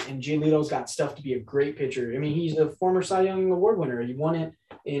not great. And Giolito's got stuff to be a great pitcher. I mean, he's a former Cy Young Award winner. He won it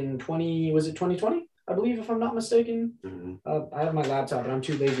in 2020? I believe, if I'm not mistaken. Mm-hmm. I have my laptop, but I'm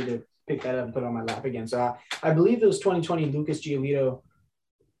too lazy to pick that up and put it on my lap again. So I believe it was 2020 Lucas Giolito.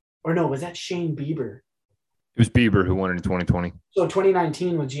 Or no, was that Shane Bieber? It was Bieber who won it in 2020. So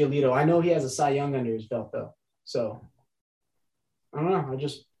 2019 was Giolito. I know he has a Cy Young under his belt, though. So I don't know. I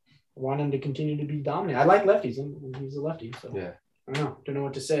just want him to continue to be dominant. I like lefties, and he's a lefty. So yeah. I don't know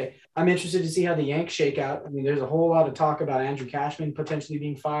what to say. I'm interested to see how the Yanks shake out. I mean, there's a whole lot of talk about Andrew Cashman potentially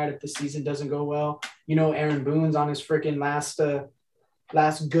being fired if the season doesn't go well. You know, Aaron Boone's on his freaking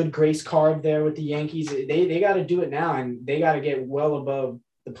last good grace card there with the Yankees. They got to do it now, and they got to get well above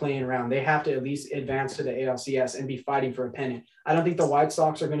the playing round. They have to at least advance to the ALCS and be fighting for a pennant. I don't think the White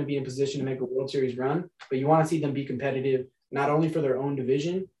Sox are going to be in position to make a World Series run, but you want to see them be competitive, not only for their own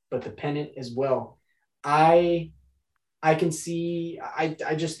division, but the pennant as well. I can see –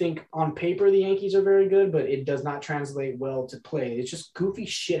 I just think on paper the Yankees are very good, but it does not translate well to play. It's just goofy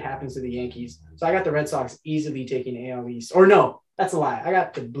shit happens to the Yankees. So I got the Red Sox easily taking AL East. Or no, that's a lie. I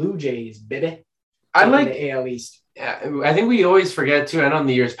got the Blue Jays, baby. I like the AL East. Yeah, I think we always forget too. I know in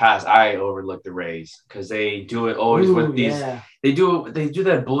the years past, I overlook the Rays because they do it always with these. Yeah. They do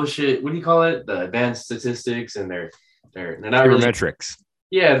that bullshit. What do you call it? The advanced statistics, and they're not really metrics.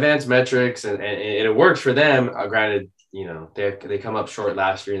 Yeah, advanced metrics, and it works for them. Granted, you know they come up short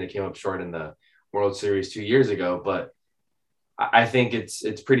last year, and they came up short in the World Series 2 years ago. But I think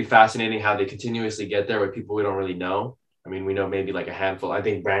it's pretty fascinating how they continuously get there with people we don't really know. I mean, we know maybe like a handful. I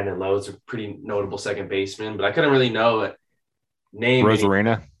think Brandon Lowe's a pretty notable second baseman, but I couldn't really know name.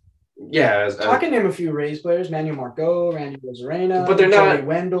 Rosarena. Yeah. I can name a few Rays players: Manuel Margot, Randy Rosarena, but they're not. Joey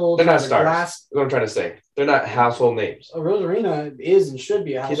Wendell, they're not stars. That's what I'm trying to say. They're not household names. Rosarena is and should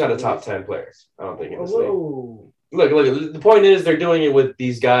be a household. He's not a top 10 player. I don't think in this league. Look. The point is they're doing it with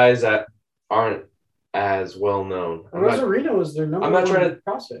these guys that aren't as well known. Rosarena was their number one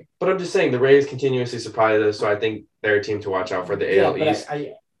prospect. But I'm just saying the Rays continuously surprise us, so I think they're a team to watch out for the AL East.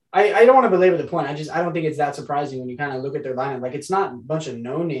 I don't want to belabor the point. I don't think it's that surprising when you kind of look at their lineup. Like, it's not a bunch of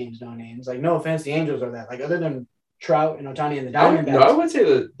no names. Like, no offense, the Angels are that. Like, other than Trout and Ohtani and the Diamondbacks. I would say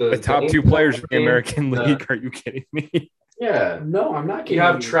the top two players in the American League. Are you kidding me? Yeah. No, I'm not kidding. You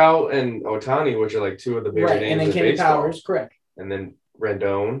have Trout and Ohtani, which are like two of the bigger names. And then Kenny Powers, correct. And then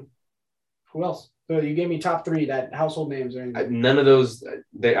Rendon. Who else? So you gave me top three that household names or anything. None of those.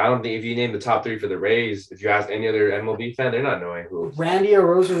 I don't think if you name the top three for the Rays, if you ask any other MLB fan, they're not knowing who. Randy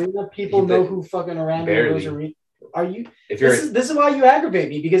Rosarena. People know who fucking Randy Rosarena. Are you? This is why you aggravate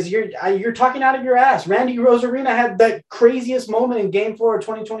me, because you're talking out of your ass. Randy Rosarena had that craziest moment in Game 4 of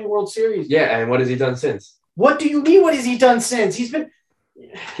 2020 World Series. Yeah, and what has he done since? What do you mean? What has he done since? He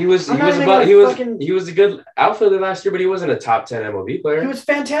was a good outfielder last year, but he wasn't a top 10 MLB player. He was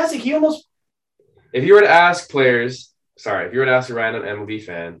fantastic. He almost. If you were to ask a random MLB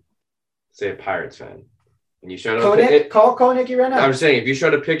fan, say a Pirates fan, and you showed call Koenig right now. I'm saying if you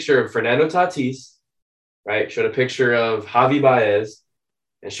showed a picture of Fernando Tatis, right, showed a picture of Javi Baez,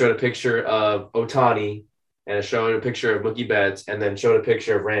 and showed a picture of Ohtani, and showed a picture of Mookie Betts, and then showed a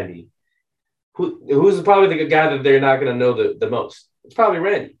picture of Randy, who's probably the guy that they're not going to know the most? It's probably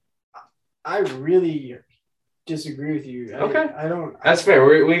Randy. I really disagree with you. Okay. I don't. That's fair.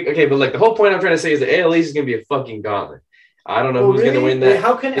 Okay, but like the whole point I'm trying to say is the AL East is going to be a fucking gauntlet. I don't know who's going to win that.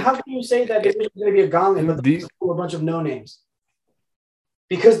 How can you say that it's going to be a gauntlet, but there's a bunch of no names?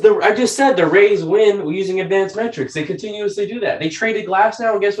 Because I just said the Rays win using advanced metrics. They continuously do that. They traded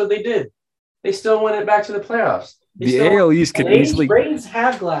Glasnow, and guess what they did? They still went it back to the playoffs. The AL East could easily. Braves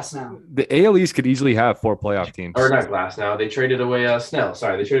have glass now. The AL East could easily have 4 playoff teams. Or not glass now. They traded away Snell.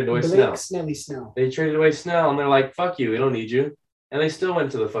 Sorry, they traded away Blake Snell. Snell. They traded away Snell, and they're like, "Fuck you, we don't need you," and they still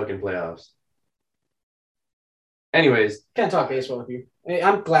went to the fucking playoffs. Anyways, can't talk baseball with you.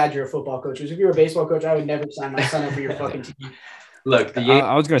 I'm glad you're a football coach. Because if you were a baseball coach, I would never sign my son up for your fucking team. Look,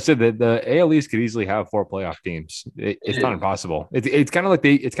 I was going to say that the AL East could easily have 4 playoff teams. It's not impossible. It's kind of like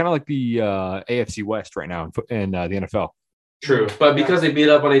the AFC West right now in the NFL. True, but because they beat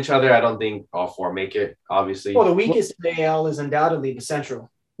up on each other, I don't think all 4 make it. Obviously, well, the weakest in the AL is undoubtedly the Central.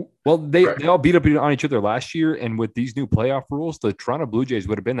 Well, they all beat up on each other last year, and with these new playoff rules, the Toronto Blue Jays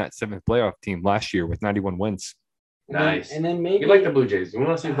would have been that 7th playoff team last year with 91 wins. Nice. And then maybe you like the Blue Jays. You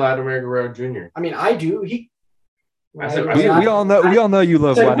want to see Vladimir Guerrero Jr. I mean, I do. We all know you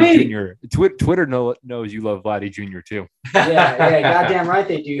love Vladdy Jr. Twitter knows you love Vladdy Jr. too. Yeah, goddamn right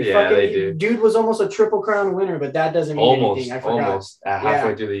they do. Yeah, they do. Dude was almost a Triple Crown winner, but that doesn't mean anything. I forgot. Almost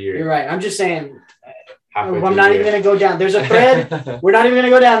halfway through the year. You're right. I'm just saying. I'm not even going to go down. There's a thread. We're not even going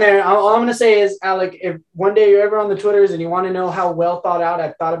to go down there. All I'm going to say is, Alec, if one day you're ever on the Twitters and you want to know how well thought out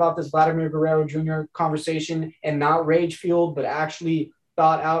I've thought about this Vladimir Guerrero Jr. conversation and not rage-fueled, but actually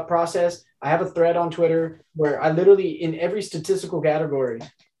thought out process, I have a thread on Twitter where I literally, in every statistical category,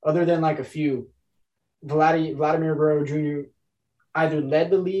 other than like a few, Vladimir Guerrero Jr. either led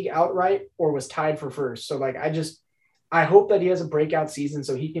the league outright or was tied for first. So like, I hope that he has a breakout season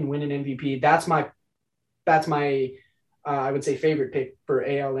so he can win an MVP. That's my I would say favorite pick for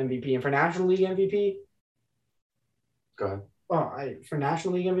AL MVP. And for National League MVP, go ahead. For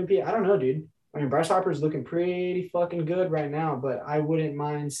National League MVP, I don't know, dude. I mean, Bryce Harper's looking pretty fucking good right now, but I wouldn't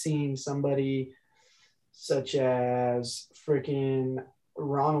mind seeing somebody such as freaking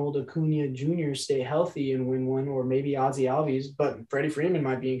Ronald Acuna Jr. stay healthy and win one, or maybe Ozzie Albies, but Freddie Freeman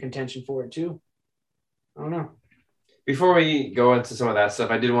might be in contention for it too. I don't know. Before we go into some of that stuff,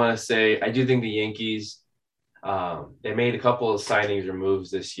 I did want to say I do think the Yankees they made a couple of signings or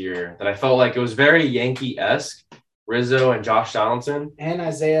moves this year that I felt like it was very Yankee-esque. Rizzo and Josh Donaldson. And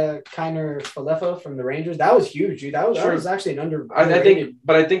Isaiah Kiner-Falefa from the Rangers. That was huge, dude. That was actually an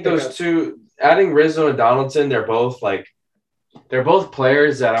I think those two, adding Rizzo and Donaldson, they're both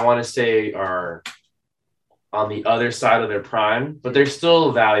players that I want to say are on the other side of their prime, but they're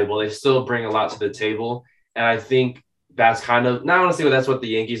still valuable. They still bring a lot to the table. And I think that's kind of, not honestly, that's what the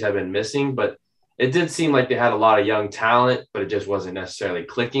Yankees have been missing, but it did seem like they had a lot of young talent, but it just wasn't necessarily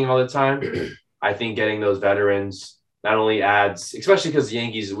clicking all the time. I think getting those veterans not only adds, especially because the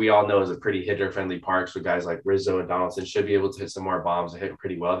Yankees, we all know, is a pretty hitter-friendly park, so guys like Rizzo and Donaldson should be able to hit some more bombs and hit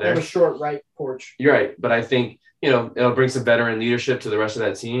pretty well there. They have a short right porch. You're right, but I think, it'll bring some veteran leadership to the rest of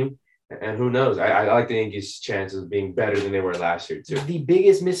that team, and who knows? I like the Yankees' chances of being better than they were last year, too. The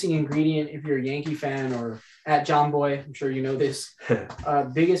biggest missing ingredient, if you're a Yankee fan or at John Boy, I'm sure you know this,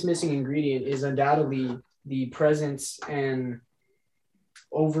 biggest missing ingredient is undoubtedly the presence and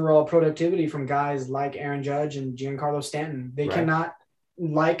overall productivity from guys like Aaron Judge and Giancarlo Stanton. They cannot,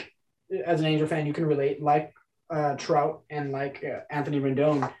 as an Angel fan, you can relate, Trout and Anthony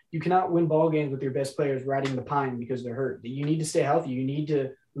Rendon, you cannot win ball games with your best players riding the pine because they're hurt. You need to stay healthy. You need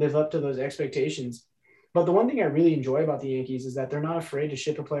to live up to those expectations. But the one thing I really enjoy about the Yankees is that they're not afraid to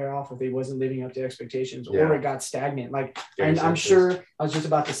ship a player off if they wasn't living up to expectations or it got stagnant. I'm sure, I was just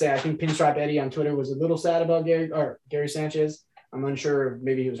about to say, I think Pinstripe Eddie on Twitter was a little sad about Gary Sanchez. I'm unsure if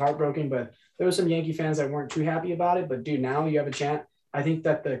maybe he was heartbroken, but there were some Yankee fans that weren't too happy about it. But dude, now you have a chance. I think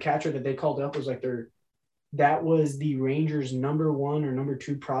that the catcher that they called up was that was the Rangers' number 1 or number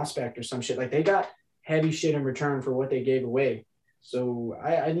 2 prospect or some shit. Like they got heavy shit in return for what they gave away. So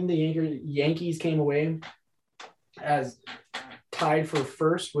I think the Yankees came away as tied for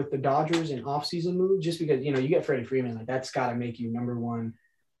first with the Dodgers in offseason move, just because, you get Freddie Freeman. That's got to make you number 1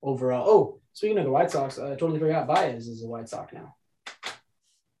 overall. Oh, speaking of the White Sox, I totally forgot Baez is a White Sox now.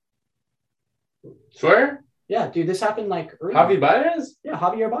 Swear? Yeah, dude, this happened early. Javi Baez? Yeah,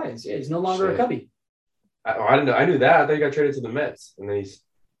 Javier Baez. Yeah, he's no longer a Cubby. I didn't know. I knew that. I thought he got traded to the Mets, and then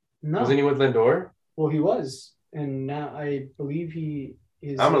wasn't he with Lindor? Well, he was, and now I believe he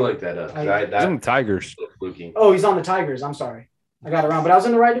is. I'm gonna look that up. He's on the Tigers. Oh, he's on the Tigers. I'm sorry, I got it wrong, but I was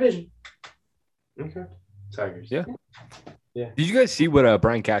in the right division. Okay, Tigers. Yeah. Did you guys see what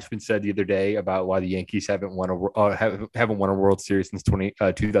Brian Cashman said the other day about why the Yankees haven't won a World Series since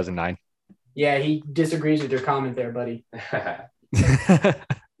 2009? Yeah, he disagrees with your comment there, buddy.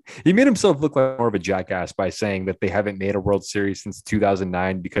 He made himself look like more of a jackass by saying that they haven't made a World Series since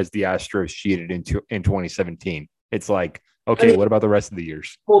 2009 because the Astros cheated in 2017. It's like, okay, what about the rest of the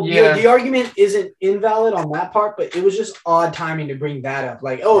years? Well, the argument isn't invalid on that part, but it was just odd timing to bring that up.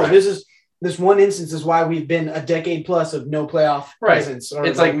 This is this one instance is why we've been a decade plus of no playoff presence.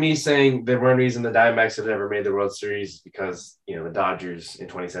 It's like me saying the one reason the Diamondbacks have never made the World Series is because, the Dodgers in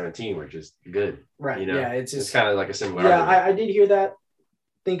 2017 were just good. Right. Yeah. It's kind of like a similar. Yeah, I did hear that.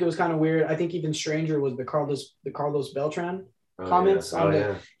 Think it was kind of weird. I think even stranger was the Carlos Beltran comments.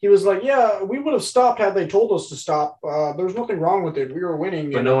 He was like, "Yeah, we would have stopped had they told us to stop. There's nothing wrong with it. We were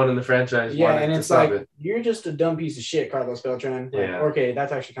winning." But no one in the franchise. Yeah, and it's like you're just a dumb piece of shit, Carlos Beltran. Yeah. Like, okay,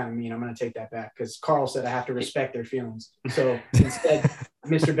 that's actually kind of mean. I'm gonna take that back because Carl said I have to respect their feelings. So instead,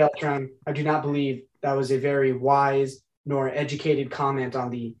 Mr. Beltran, I do not believe that was a very wise nor educated comment on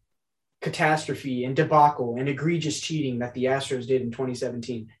the catastrophe and debacle and egregious cheating that the Astros did in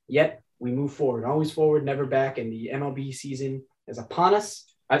 2017. Yet we move forward, always forward, never back, and the MLB season is upon us.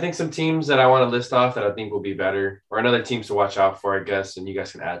 I think some teams that I want to list off that I think will be better, or another teams to watch out for, I guess, and you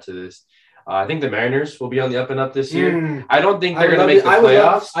guys can add to this. I think the Mariners will be on the up and up this year. I don't think they're going to make the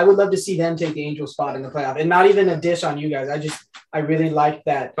playoffs. I would love to see them take the Angels spot in the playoff, and not even a dish on you guys. I really like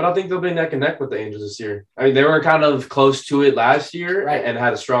that. But I think they'll be neck and neck with the Angels this year. I mean, they were kind of close to it last year, right, and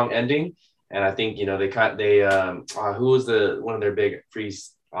had a strong ending. And I think, who was one of their big free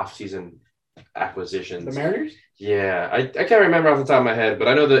offseason acquisitions? The Mariners? Yeah, I can't remember off the top of my head, but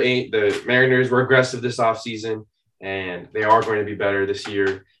I know the Mariners were aggressive this offseason, and they are going to be better this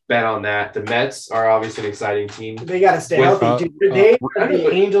year. Bet on that. The Mets are obviously an exciting team. They got to stay healthy. They are the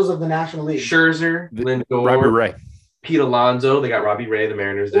Angels of the National League. Scherzer, Lindor, Robbie Ray. Pete Alonso. They got Robbie Ray. The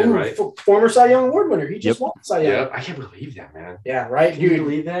Mariners did, right? Former Cy Young Award winner. He just won Cy Young. Yeah, I can't believe that, man. Yeah, right. Can you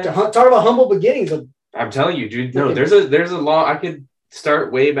believe that? Talk about humble beginnings. I'm telling you, dude. No, there's a long. I could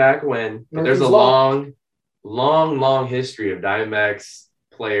start way back when, but there's a long history of Diamondbacks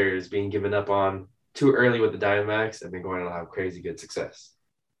players being given up on too early with the Diamondbacks and then going on to have crazy good success.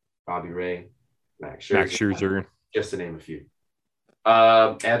 Robbie Ray, Max Scherzer, just to name a few.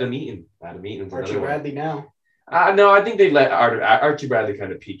 Adam Eaton. Archie Bradley now. No, I think they let Archie Bradley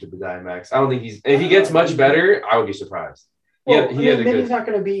kind of peak at the Diamondbacks. I don't think if he gets much better, I would be surprised. Well, he's not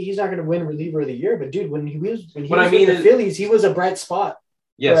going to win reliever of the year, but dude, when he was with the Phillies, he was a bright spot.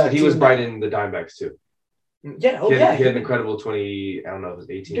 Yes, but he was bright in the Diamondbacks too. Yeah, he had an incredible 20. I don't know, it was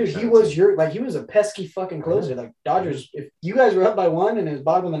 18. Dude, he was a pesky fucking closer. Like Dodgers, if you guys were up by 1 and it was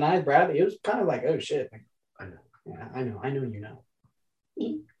bottom of the ninth, Bradley, it was kind of like, oh shit. Like, I know. Yeah, I know. You know.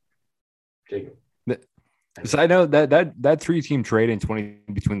 Jacob. So I know that 3-team trade in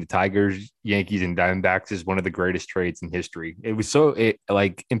between the Tigers, Yankees, and Diamondbacks is one of the greatest trades in history. It was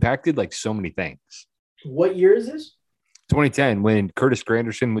impacted so many things. What year is this? 2010, when Curtis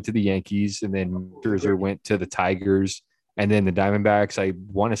Granderson went to the Yankees, and then Scherzer went to the Tigers, and then the Diamondbacks. I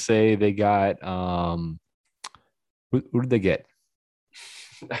want to say they got who did they get?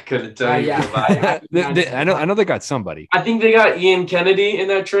 I couldn't tell you. Yeah. I know they got somebody. I think they got Ian Kennedy in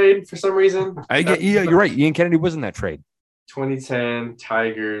that trade for some reason. Yeah, you're right. Ian Kennedy was in that trade. 2010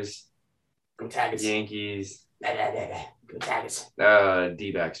 Tigers, Go Tigers. Yankees, Go Tigers.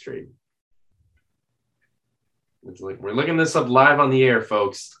 D-backs trade. It's like we're looking this up live on the air,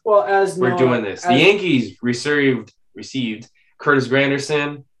 folks. Well, we're doing this. The Yankees received Curtis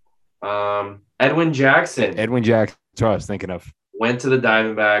Granderson, Edwin Jackson. Edwin Jackson. That's what I was thinking of. Went to the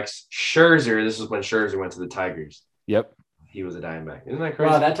Diamondbacks. Scherzer. This was when Scherzer went to the Tigers. Yep. He was a Diamondback. Isn't that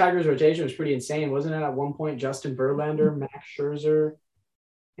crazy? Wow, that Tigers rotation was pretty insane, wasn't it? At one point, Justin Verlander, Max Scherzer,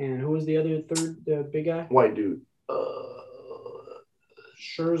 and who was the other third, the big guy? White dude.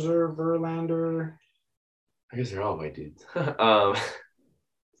 Scherzer, Verlander. I guess they're all white dudes.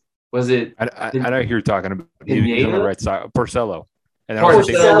 Was it? I know who you're talking about. He was on the right side. Porcello. And then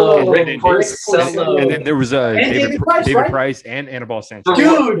there was David Price and Anibal Sanchez.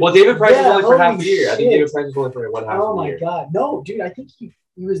 Dude, well, David Price was only for half the year. I think David Price was only for one half of the year. Oh my god, no, dude! I think he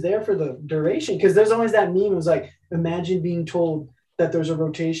was there for the duration because there's always that meme. It was like, imagine being told that there's a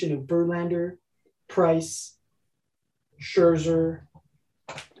rotation of Verlander, Price, Scherzer.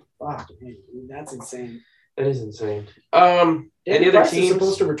 Fuck, man, that's insane. That is insane. Any other teams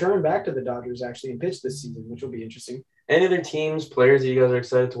supposed to return back to the Dodgers actually and pitch this season, which will be interesting. Any other teams, players that you guys are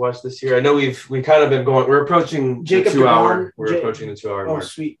excited to watch this year? I know we've kind of been going. We're approaching the 2 hour. We're approaching the 2 hour mark. Oh,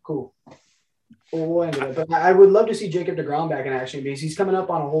 sweet, cool. Well, we'll end it. But I would love to see Jacob deGrom back in action because he's coming up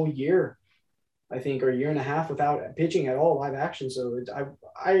on a whole year, I think, or a year and a half without pitching at all live action. So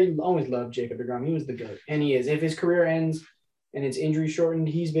I always loved Jacob deGrom. He was the GOAT, and he is. If his career ends and it's injury shortened,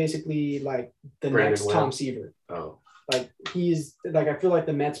 he's basically like the next Tom Seaver. Oh, like he's like I feel like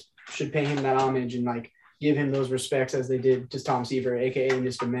the Mets should pay him that homage and like give him those respects as they did to Tom Seaver, aka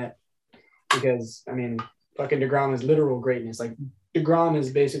Mr. Met, because I mean, fucking deGrom is literal greatness. Like deGrom is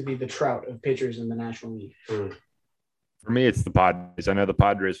basically the Trout of pitchers in the National League. For me, it's the Padres. I know the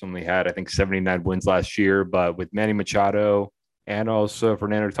Padres only had, I think, 79 wins last year, but with Manny Machado and also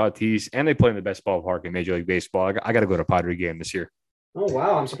Fernando Tatis, and they play in the best ballpark in Major League Baseball, I got to go to Padre game this year. Oh,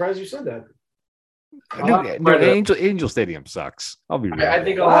 wow. I'm surprised you said that. No, Angel Stadium sucks. I'll be real. I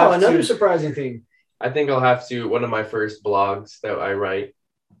think I'll Wow, have another to. surprising thing. I think I'll have to. One of my first blogs that I write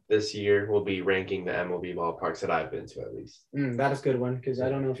this year will be ranking the MLB ballparks that I've been to at least. That is a good one because I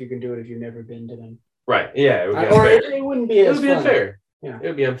don't know if you can do it if you've never been to them. Right. Yeah. It would be Or unfair. it wouldn't be It as would be fun. unfair. Yeah. It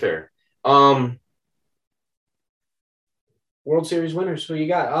would be unfair. World Series winners. Who you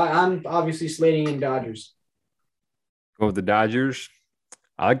got? I'm obviously slating in Dodgers. Go with the Dodgers.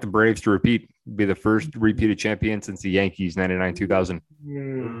 I like the Braves to repeat, be the first repeated champion since the Yankees 99-2000.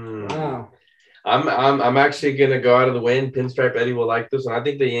 Wow. I'm actually gonna go out of the way, and Pinstripe Eddie will like this one. I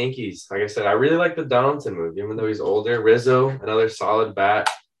think the Yankees. Like I said, I really like the Donaldson move, even though he's older. Rizzo, another solid bat.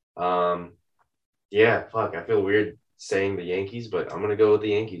 Yeah, fuck. I feel weird saying the Yankees, but I'm gonna go with the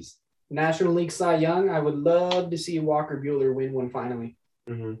Yankees. National League Cy Young. I would love to see Walker Buehler win one finally.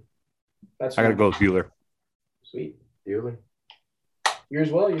 Mm-hmm. That's I got to go with Buehler. Sweet. Bueller. You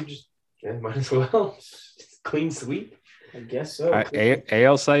as well. You're just. Yeah, might as well. Clean sweep. I guess so.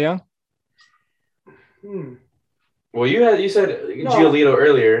 AL Cy Young? Well, you said Giolito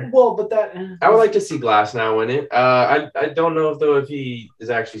earlier. Well, but that I would like to see Glass now win it. I don't know if he is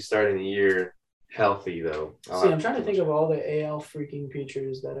actually starting the year healthy though. I'm trying to think of all the AL freaking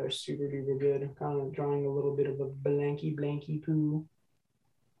pitchers that are super duper good. I'm kind of drawing a little bit of a blanky poo.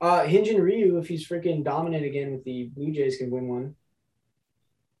 Hyun-Jin Ryu, if he's freaking dominant again with the Blue Jays, can win one.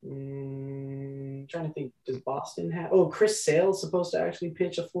 Trying to think, does Boston have? Oh, Chris Sale's supposed to actually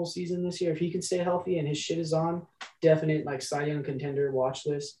pitch a full season this year. If he can stay healthy and his shit is on, definite like Cy Young contender watch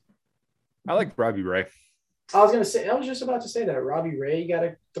list. I like Robbie Ray. I was just about to say that Robbie Ray, you got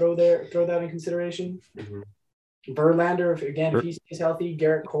to throw that in consideration. Mm-hmm. Verlander, if he stays healthy,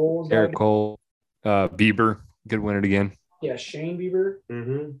 Garrett Cole, Bieber could win it again. Yeah, Shane Bieber.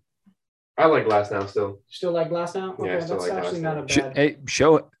 Mm-hmm. I like Glass now still. Still like Glass now? Okay, Yeah, still that's like actually Glass not now. a bad. Hey,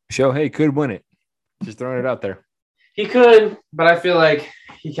 Shohei could win it. Just throwing it out there. He could, but I feel like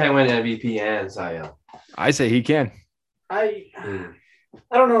he can't win MVP and Cy Young. I say he can. I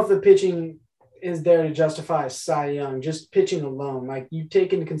don't know if the pitching is there to justify Cy Young, just pitching alone. Like you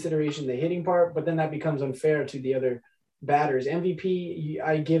take into consideration the hitting part, but then that becomes unfair to the other batters. MVP,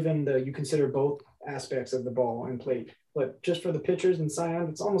 I give him you consider both aspects of the ball and plate, but just for the pitchers and Cy Young,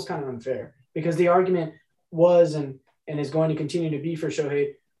 it's almost kind of unfair because the argument was and is going to continue to be for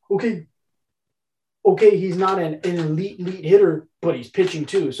Shohei. Okay, he's not an elite hitter, but he's pitching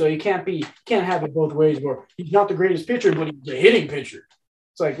too. So you can't have it both ways where he's not the greatest pitcher, but he's a hitting pitcher.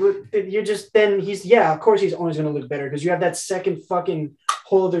 It's like you're just of course he's always going to look better because you have that second fucking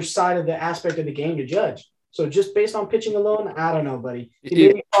whole other side of the aspect of the game to judge. So just based on pitching alone, I don't know, buddy. He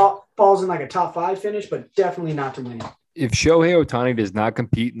maybe falls in like a top 5 finish, but definitely not to win it. If Shohei Ohtani does not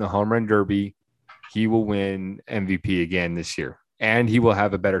compete in the home run derby, he will win MVP again this year. And he will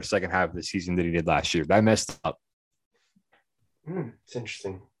have a better second half of the season than he did last year. That messed up. It's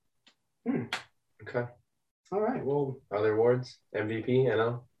interesting. Okay. All right. Well, other awards,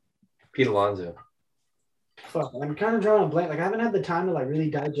 MVP, Pete Alonso. Fuck, I'm kind of drawing a blank. Like I haven't had the time to like really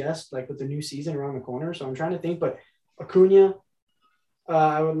digest like with the new season around the corner. So I'm trying to think. But Acuna,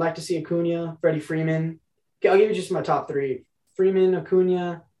 I would like to see Acuna, Freddie Freeman. Okay, I'll give you just my top 3: Freeman,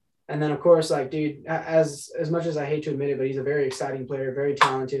 Acuna. And then, of course, like, dude, as much as I hate to admit it, but he's a very exciting player, very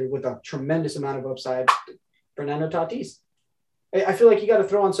talented with a tremendous amount of upside, Fernando Tatis. I feel like you got to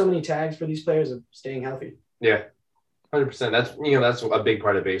throw on so many tags for these players of staying healthy. Yeah, 100%. That's a big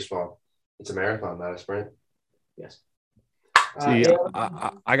part of baseball. It's a marathon, not a sprint. Yes. See,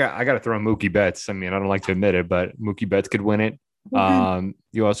 I got to throw in Mookie Betts. I mean, I don't like to admit it, but Mookie Betts could win it.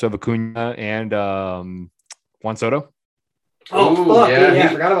 You also have Acuna and Juan Soto. Oh, ooh, fuck. yeah. I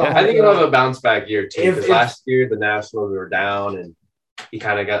forgot about I think he'll have a bounce back year, too. If Because last year, the Nationals were down, and he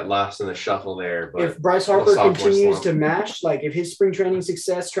kind of got lost in the shuffle there. But if Bryce Harper continues to mash, like if his spring training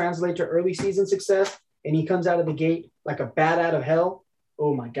success translates to early season success, and he comes out of the gate like a bat out of hell,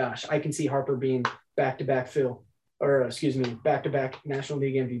 oh my gosh, I can see Harper being back-to-back back-to-back National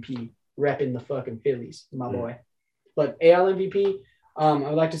League MVP, repping the fucking Phillies, my boy. But AL MVP, I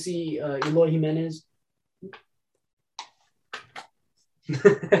would like to see Eloy Jimenez.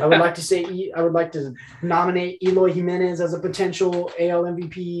 I would like to nominate Eloy Jimenez as a potential AL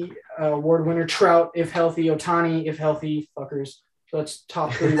MVP award winner. Trout, if healthy. Ohtani, if healthy. Fuckers. So that's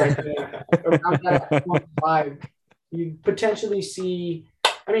top 3 right there. Around that 5, you potentially see.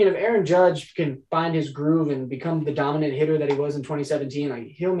 I mean, if Aaron Judge can find his groove and become the dominant hitter that he was in 2017, like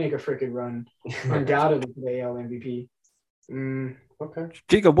he'll make a freaking run, undoubtedly for the AL MVP. Okay.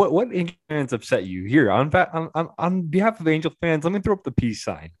 Jacob, what Angel fans upset you here on behalf of Angel fans? Let me throw up the peace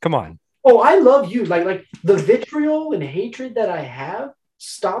sign. Come on. Oh, I love you. Like the vitriol and hatred that I have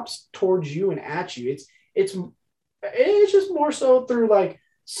stops towards you and at you. It's just more so through like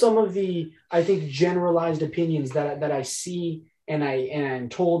some of the, I think, generalized opinions that I see and I'm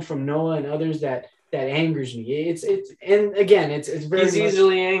told from Noah and others that angers me. It's and again, it's very He's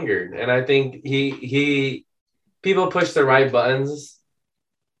easily angered, and I think he people pushed the right buttons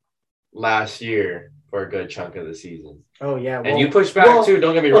last year for a good chunk of the season. Oh yeah, and you pushed back too.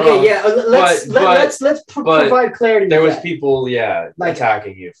 Don't get me wrong. Okay, yeah. Let's provide clarity. There was people, like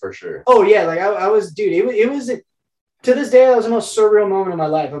attacking you for sure. Oh yeah, like I was, dude. It was to this day that was the most surreal moment of my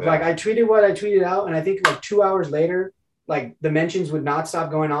life. Of like I tweeted what I tweeted out, and I think like 2 hours later, like the mentions would not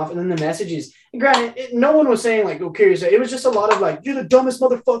stop going off, and then the messages. And granted, no one was saying like, "Okay," it was just a lot of like, "You're the dumbest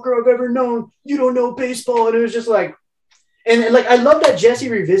motherfucker I've ever known. You don't know baseball," and it was just like, and like I love that Jesse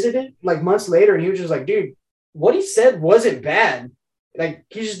revisited like months later, and he was just like, "Dude, what he said wasn't bad. Like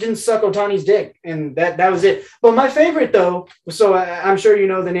he just didn't suck Ohtani's dick, and that was it." But my favorite though, so I'm sure you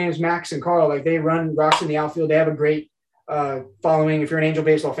know the names Max and Carl. Like they run Rocks in the Outfield. They have a great following. If you're an Angel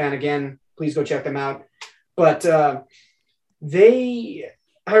baseball fan, again, please go check them out. But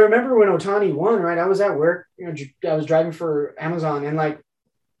I remember when Ohtani won. Right, I was at work. I was driving for Amazon, and like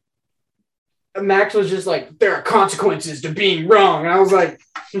Max was just like, "There are consequences to being wrong," and I was like,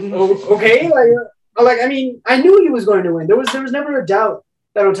 "Oh, okay, like, I mean, I knew he was going to win. There was never a doubt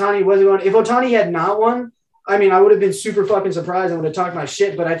that Ohtani wasn't going. If Ohtani had not won, I mean, I would have been super fucking surprised and would have talked my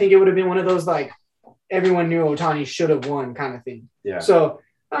shit. But I think it would have been one of those like everyone knew Ohtani should have won kind of thing. Yeah. So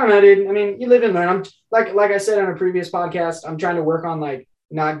I don't know, dude. I mean, you live and learn. I'm like I said on a previous podcast, I'm trying to work on like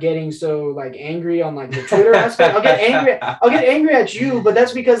not getting so like angry on like the Twitter aspect. I'll get angry at you, but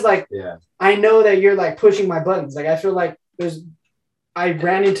that's because like I know that you're like pushing my buttons. Like I feel like I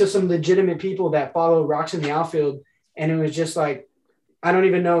ran into some legitimate people that follow Rocks in the Outfield, and it was just like, I don't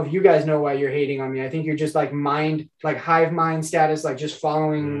even know if you guys know why you're hating on me. I think you're just like hive mind status, like just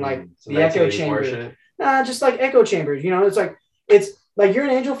following like the echo chamber. Just like echo chambers, it's like you're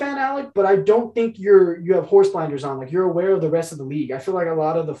an Angel fan, Alec, but I don't think you have horse blinders on. Like you're aware of the rest of the league. I feel like a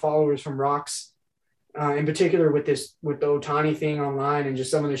lot of the followers from Rocks, in particular with the Ohtani thing online and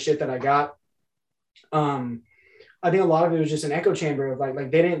just some of the shit that I got, I think a lot of it was just an echo chamber of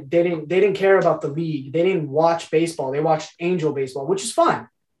like they didn't care about the league. They didn't watch baseball. They watched Angel baseball, which is fine.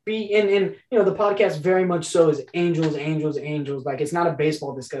 The podcast very much so is Angels. Like it's not a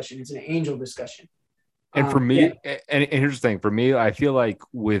baseball discussion. It's an Angel discussion. And for me, and here's the thing, for me, I feel like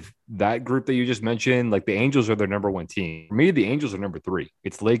with that group that you just mentioned, like the Angels are their number one team. For me, the Angels are number 3.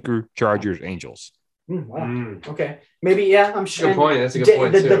 It's Laker, Chargers, Angels. Wow. Okay. Maybe, yeah, I'm sure. Good point. That's a good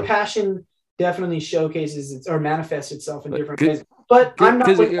point too. The passion definitely showcases or manifests itself in different ways. But I'm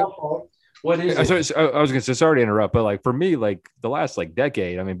not with that fault. What is it? I was going to say, sorry to interrupt, but like for me, like the last like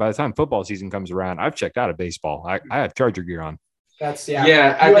decade, I mean, by the time football season comes around, I've checked out of baseball. I have Charger gear on. That's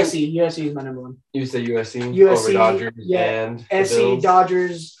USC is my number one. You say USC over Dodgers and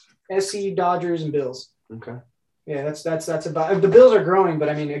SC Dodgers and Bills. Okay. Yeah, that's about. The Bills are growing, but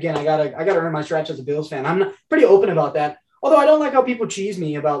I mean, again, I gotta earn my stripes as a Bills fan. I'm not pretty open about that. Although I don't like how people cheese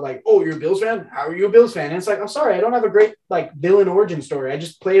me about like, "Oh, you're a Bills fan? How are you a Bills fan?" And it's like, I'm sorry, I don't have a great like villain origin story. I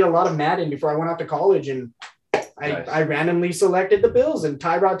just played a lot of Madden before I went out to college, and I randomly selected the Bills, and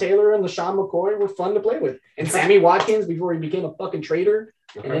Tyrod Taylor and LaShawn McCoy were fun to play with, and Sammy Watkins before he became a fucking traitor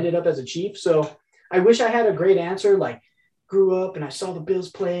and ended up as a Chief. So I wish I had a great answer, like grew up and I saw the Bills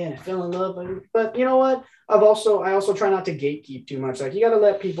play and I fell in love. But you know what? I also try not to gatekeep too much. Like you got to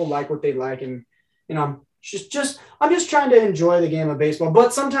let people like what they like, and I'm just trying to enjoy the game of baseball.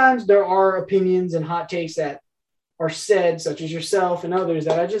 But sometimes there are opinions and hot takes that are said, such as yourself and others,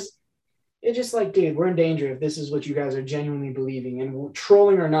 that it's just like, dude, we're in danger if this is what you guys are genuinely believing, and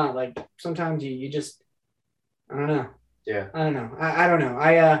trolling or not. Like sometimes you just, I don't know. Yeah. I don't know. I don't know.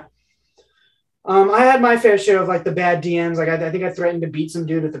 I had my fair share of like the bad DMs. Like I think I threatened to beat some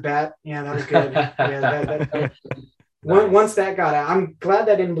dude with the bat. Yeah, that was good. That once that got out, I'm glad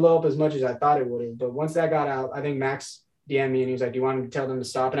that didn't blow up as much as I thought it would have. But once that got out, I think Max DM'd me and he was like, "Do you want me to tell them to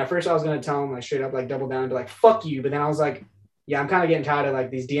stop?" And at first I was gonna tell him like straight up, like double down and be like, "Fuck you." But then I was like, yeah, I'm kind of getting tired of like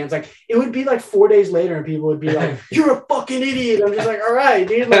these DMs. Like it would be like 4 days later and people would be like, "You're a fucking idiot." I'm just like, all right,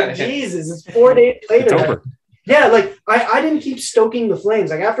 dude, like Jesus, it's 4 days later. It's over. Yeah, like I didn't keep stoking the flames.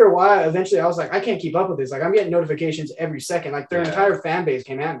 Like after a while, eventually I was like, I can't keep up with this. Like I'm getting notifications every second. Like their entire fan base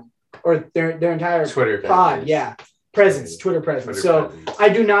came at me, or their entire Twitter pod. Yeah, Twitter presence. So I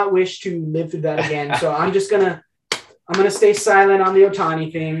do not wish to live through that again. So I'm gonna stay silent on the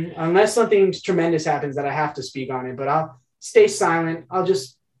Ohtani thing unless something tremendous happens that I have to speak on it. But stay silent. I'll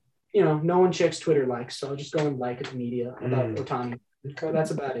just, no one checks Twitter likes, so I'll just go and like at the media about Ohtani. So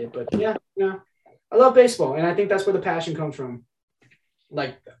that's about it. But yeah, I love baseball, and I think that's where the passion comes from.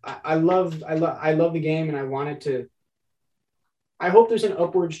 Like I love the game, and I want it to. I hope there's an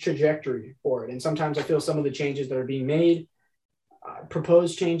upwards trajectory for it, and sometimes I feel some of the changes that are being made,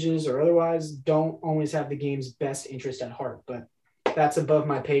 proposed changes or otherwise, don't always have the game's best interest at heart. But that's above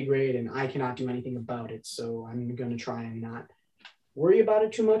my pay grade, and I cannot do anything about it. So I'm going to try and not worry about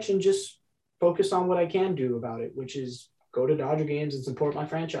it too much and just focus on what I can do about it, which is go to Dodger games and support my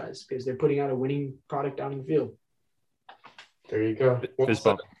franchise because they're putting out a winning product out in the field. There you go. Fist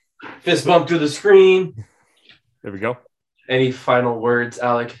bump. Fist bump to the screen. There we go. Any final words,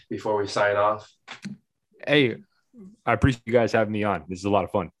 Alec, before we sign off? Hey, I appreciate you guys having me on. This is a lot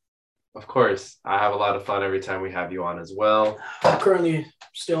of fun. Of course. I have a lot of fun every time we have you on as well. I'm currently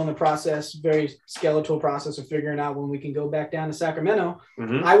still in the process, very skeletal process of figuring out when we can go back down to Sacramento.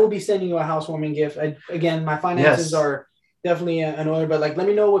 Mm-hmm. I will be sending you a housewarming gift. Again, my finances are definitely an order, but let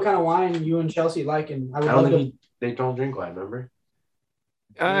me know what kind of wine you and Chelsea like, and I would love to. They don't drink wine, remember?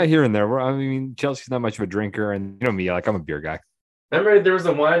 Here and there. I mean, Chelsea's not much of a drinker, and you know me, I'm a beer guy. Remember, there was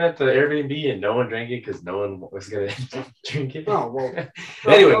a wine at the Airbnb, and no one drank it because no one was gonna drink it. Oh well.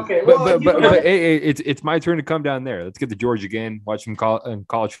 Anyway, okay. Well, but hey, it's my turn to come down there. Let's get to George again, watch some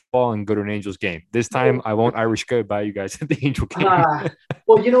college football, and go to an Angels game. This time, I won't Irish goodbye you guys at the Angel game.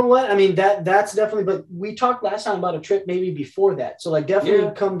 Well, you know what? I mean, that's definitely. But we talked last time about a trip maybe before that. So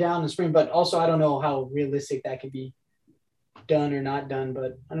definitely come down in the spring. But also, I don't know how realistic that could be. Done or not done,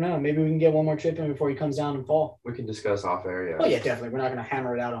 but I don't know. Maybe we can get one more trip in before he comes down in fall. We can discuss off air. Yeah. Oh yeah, definitely. We're not going to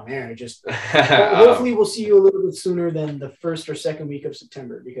hammer it out on air. Just hopefully we'll see you a little bit sooner than the first or second week of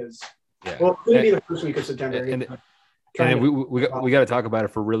September because it's going to be the first week of September. And we got to talk about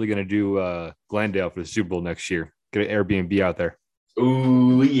if we're really going to do Glendale for the Super Bowl next year. Get an Airbnb out there.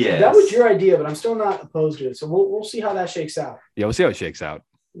 Ooh, yeah. That was your idea, but I'm still not opposed to it. So we'll see how that shakes out. Yeah, we'll see how it shakes out.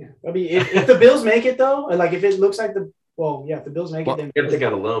 Yeah, I mean, if the Bills make it though, and if it looks like if the Bills make it, then you have to take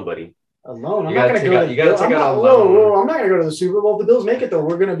out a loan, buddy. A loan? I'm not going to go. You got to take out a loan. I'm not going to go to the Super Bowl. If the Bills make it though,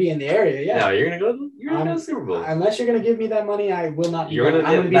 we're going to be in the area. Yeah. No, you're going to go. You're going to the Super Bowl. Unless you're going to give me that money, I will not. I'm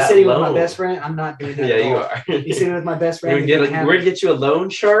going to be sitting with my best friend. I'm not doing that. Yeah, you are. Be sitting with my best friend. We're going to get you a loan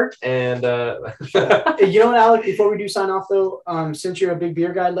shark, and you know what, Alec? Before we do sign off though, since you're a big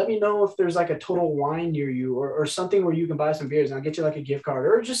beer guy, let me know if there's a Total Wine near you or something where you can buy some beers, and I'll get you a gift card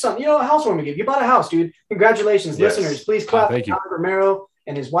or just something. A housewarming gift. You bought a house, dude. Congratulations, listeners. Please clap for Alec Romero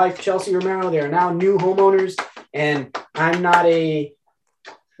and his wife, Chelsea Romero. They are now new homeowners. And I'm not a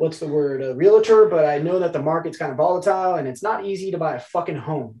realtor, but I know that the market's kind of volatile and it's not easy to buy a fucking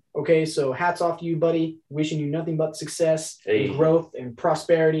home. Okay. So hats off to you, buddy. Wishing you nothing but success and growth and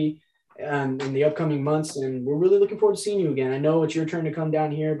prosperity in the upcoming months. And we're really looking forward to seeing you again. I know it's your turn to come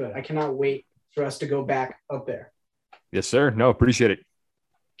down here, but I cannot wait for us to go back up there. Yes, sir. No, appreciate it.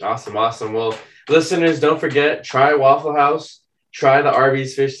 Awesome. Well, listeners, don't forget, try Waffle House. Try the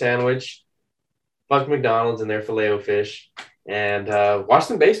Arby's fish sandwich, fuck McDonald's and their Filet-O-Fish, and watch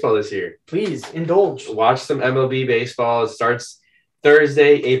some baseball this year. Please indulge. Watch some MLB baseball. It starts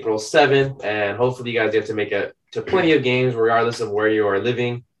Thursday, April 7th, and hopefully you guys get to make it to plenty of games regardless of where you are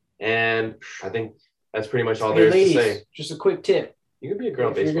living. And I think that's pretty much all there is to say. Just a quick tip. You can be a girl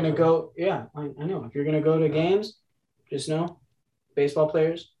if baseball. You're going to go, I know. If you're going to go to games, just know baseball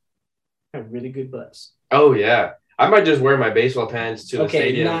players have really good butts. Oh, yeah. I might just wear my baseball pants to the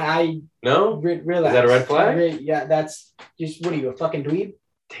stadium. No? Relax. Is that a red flag? Yeah, that's just, what are you, a fucking dweeb?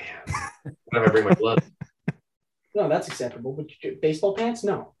 Damn. What if I bring my gloves? No, that's acceptable. But baseball pants?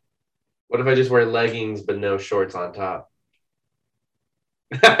 No. What if I just wear leggings but no shorts on top?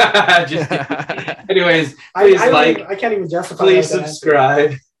 Anyways, please I can't even justify. Please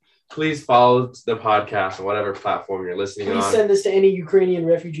subscribe. Please follow the podcast on whatever platform you're listening on. Please send this to any Ukrainian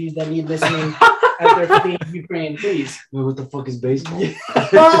refugees that need listening at their fleeing Ukraine, please. What the fuck is baseball?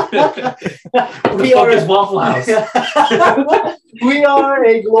 We are Waffle House. We are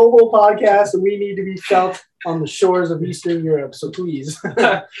a global podcast, and we need to be felt on the shores of Eastern Europe. So please,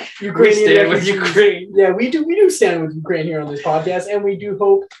 Ukrainian stand with Ukraine. Yeah, we do stand with Ukraine here on this podcast, and we do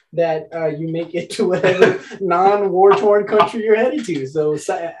hope that you make it to whatever non-war-torn country you're heading to. So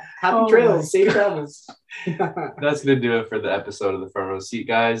happy trails, safe travels. That's gonna do it for the episode of the Front Row Seat,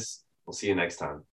 guys. We'll see you next time.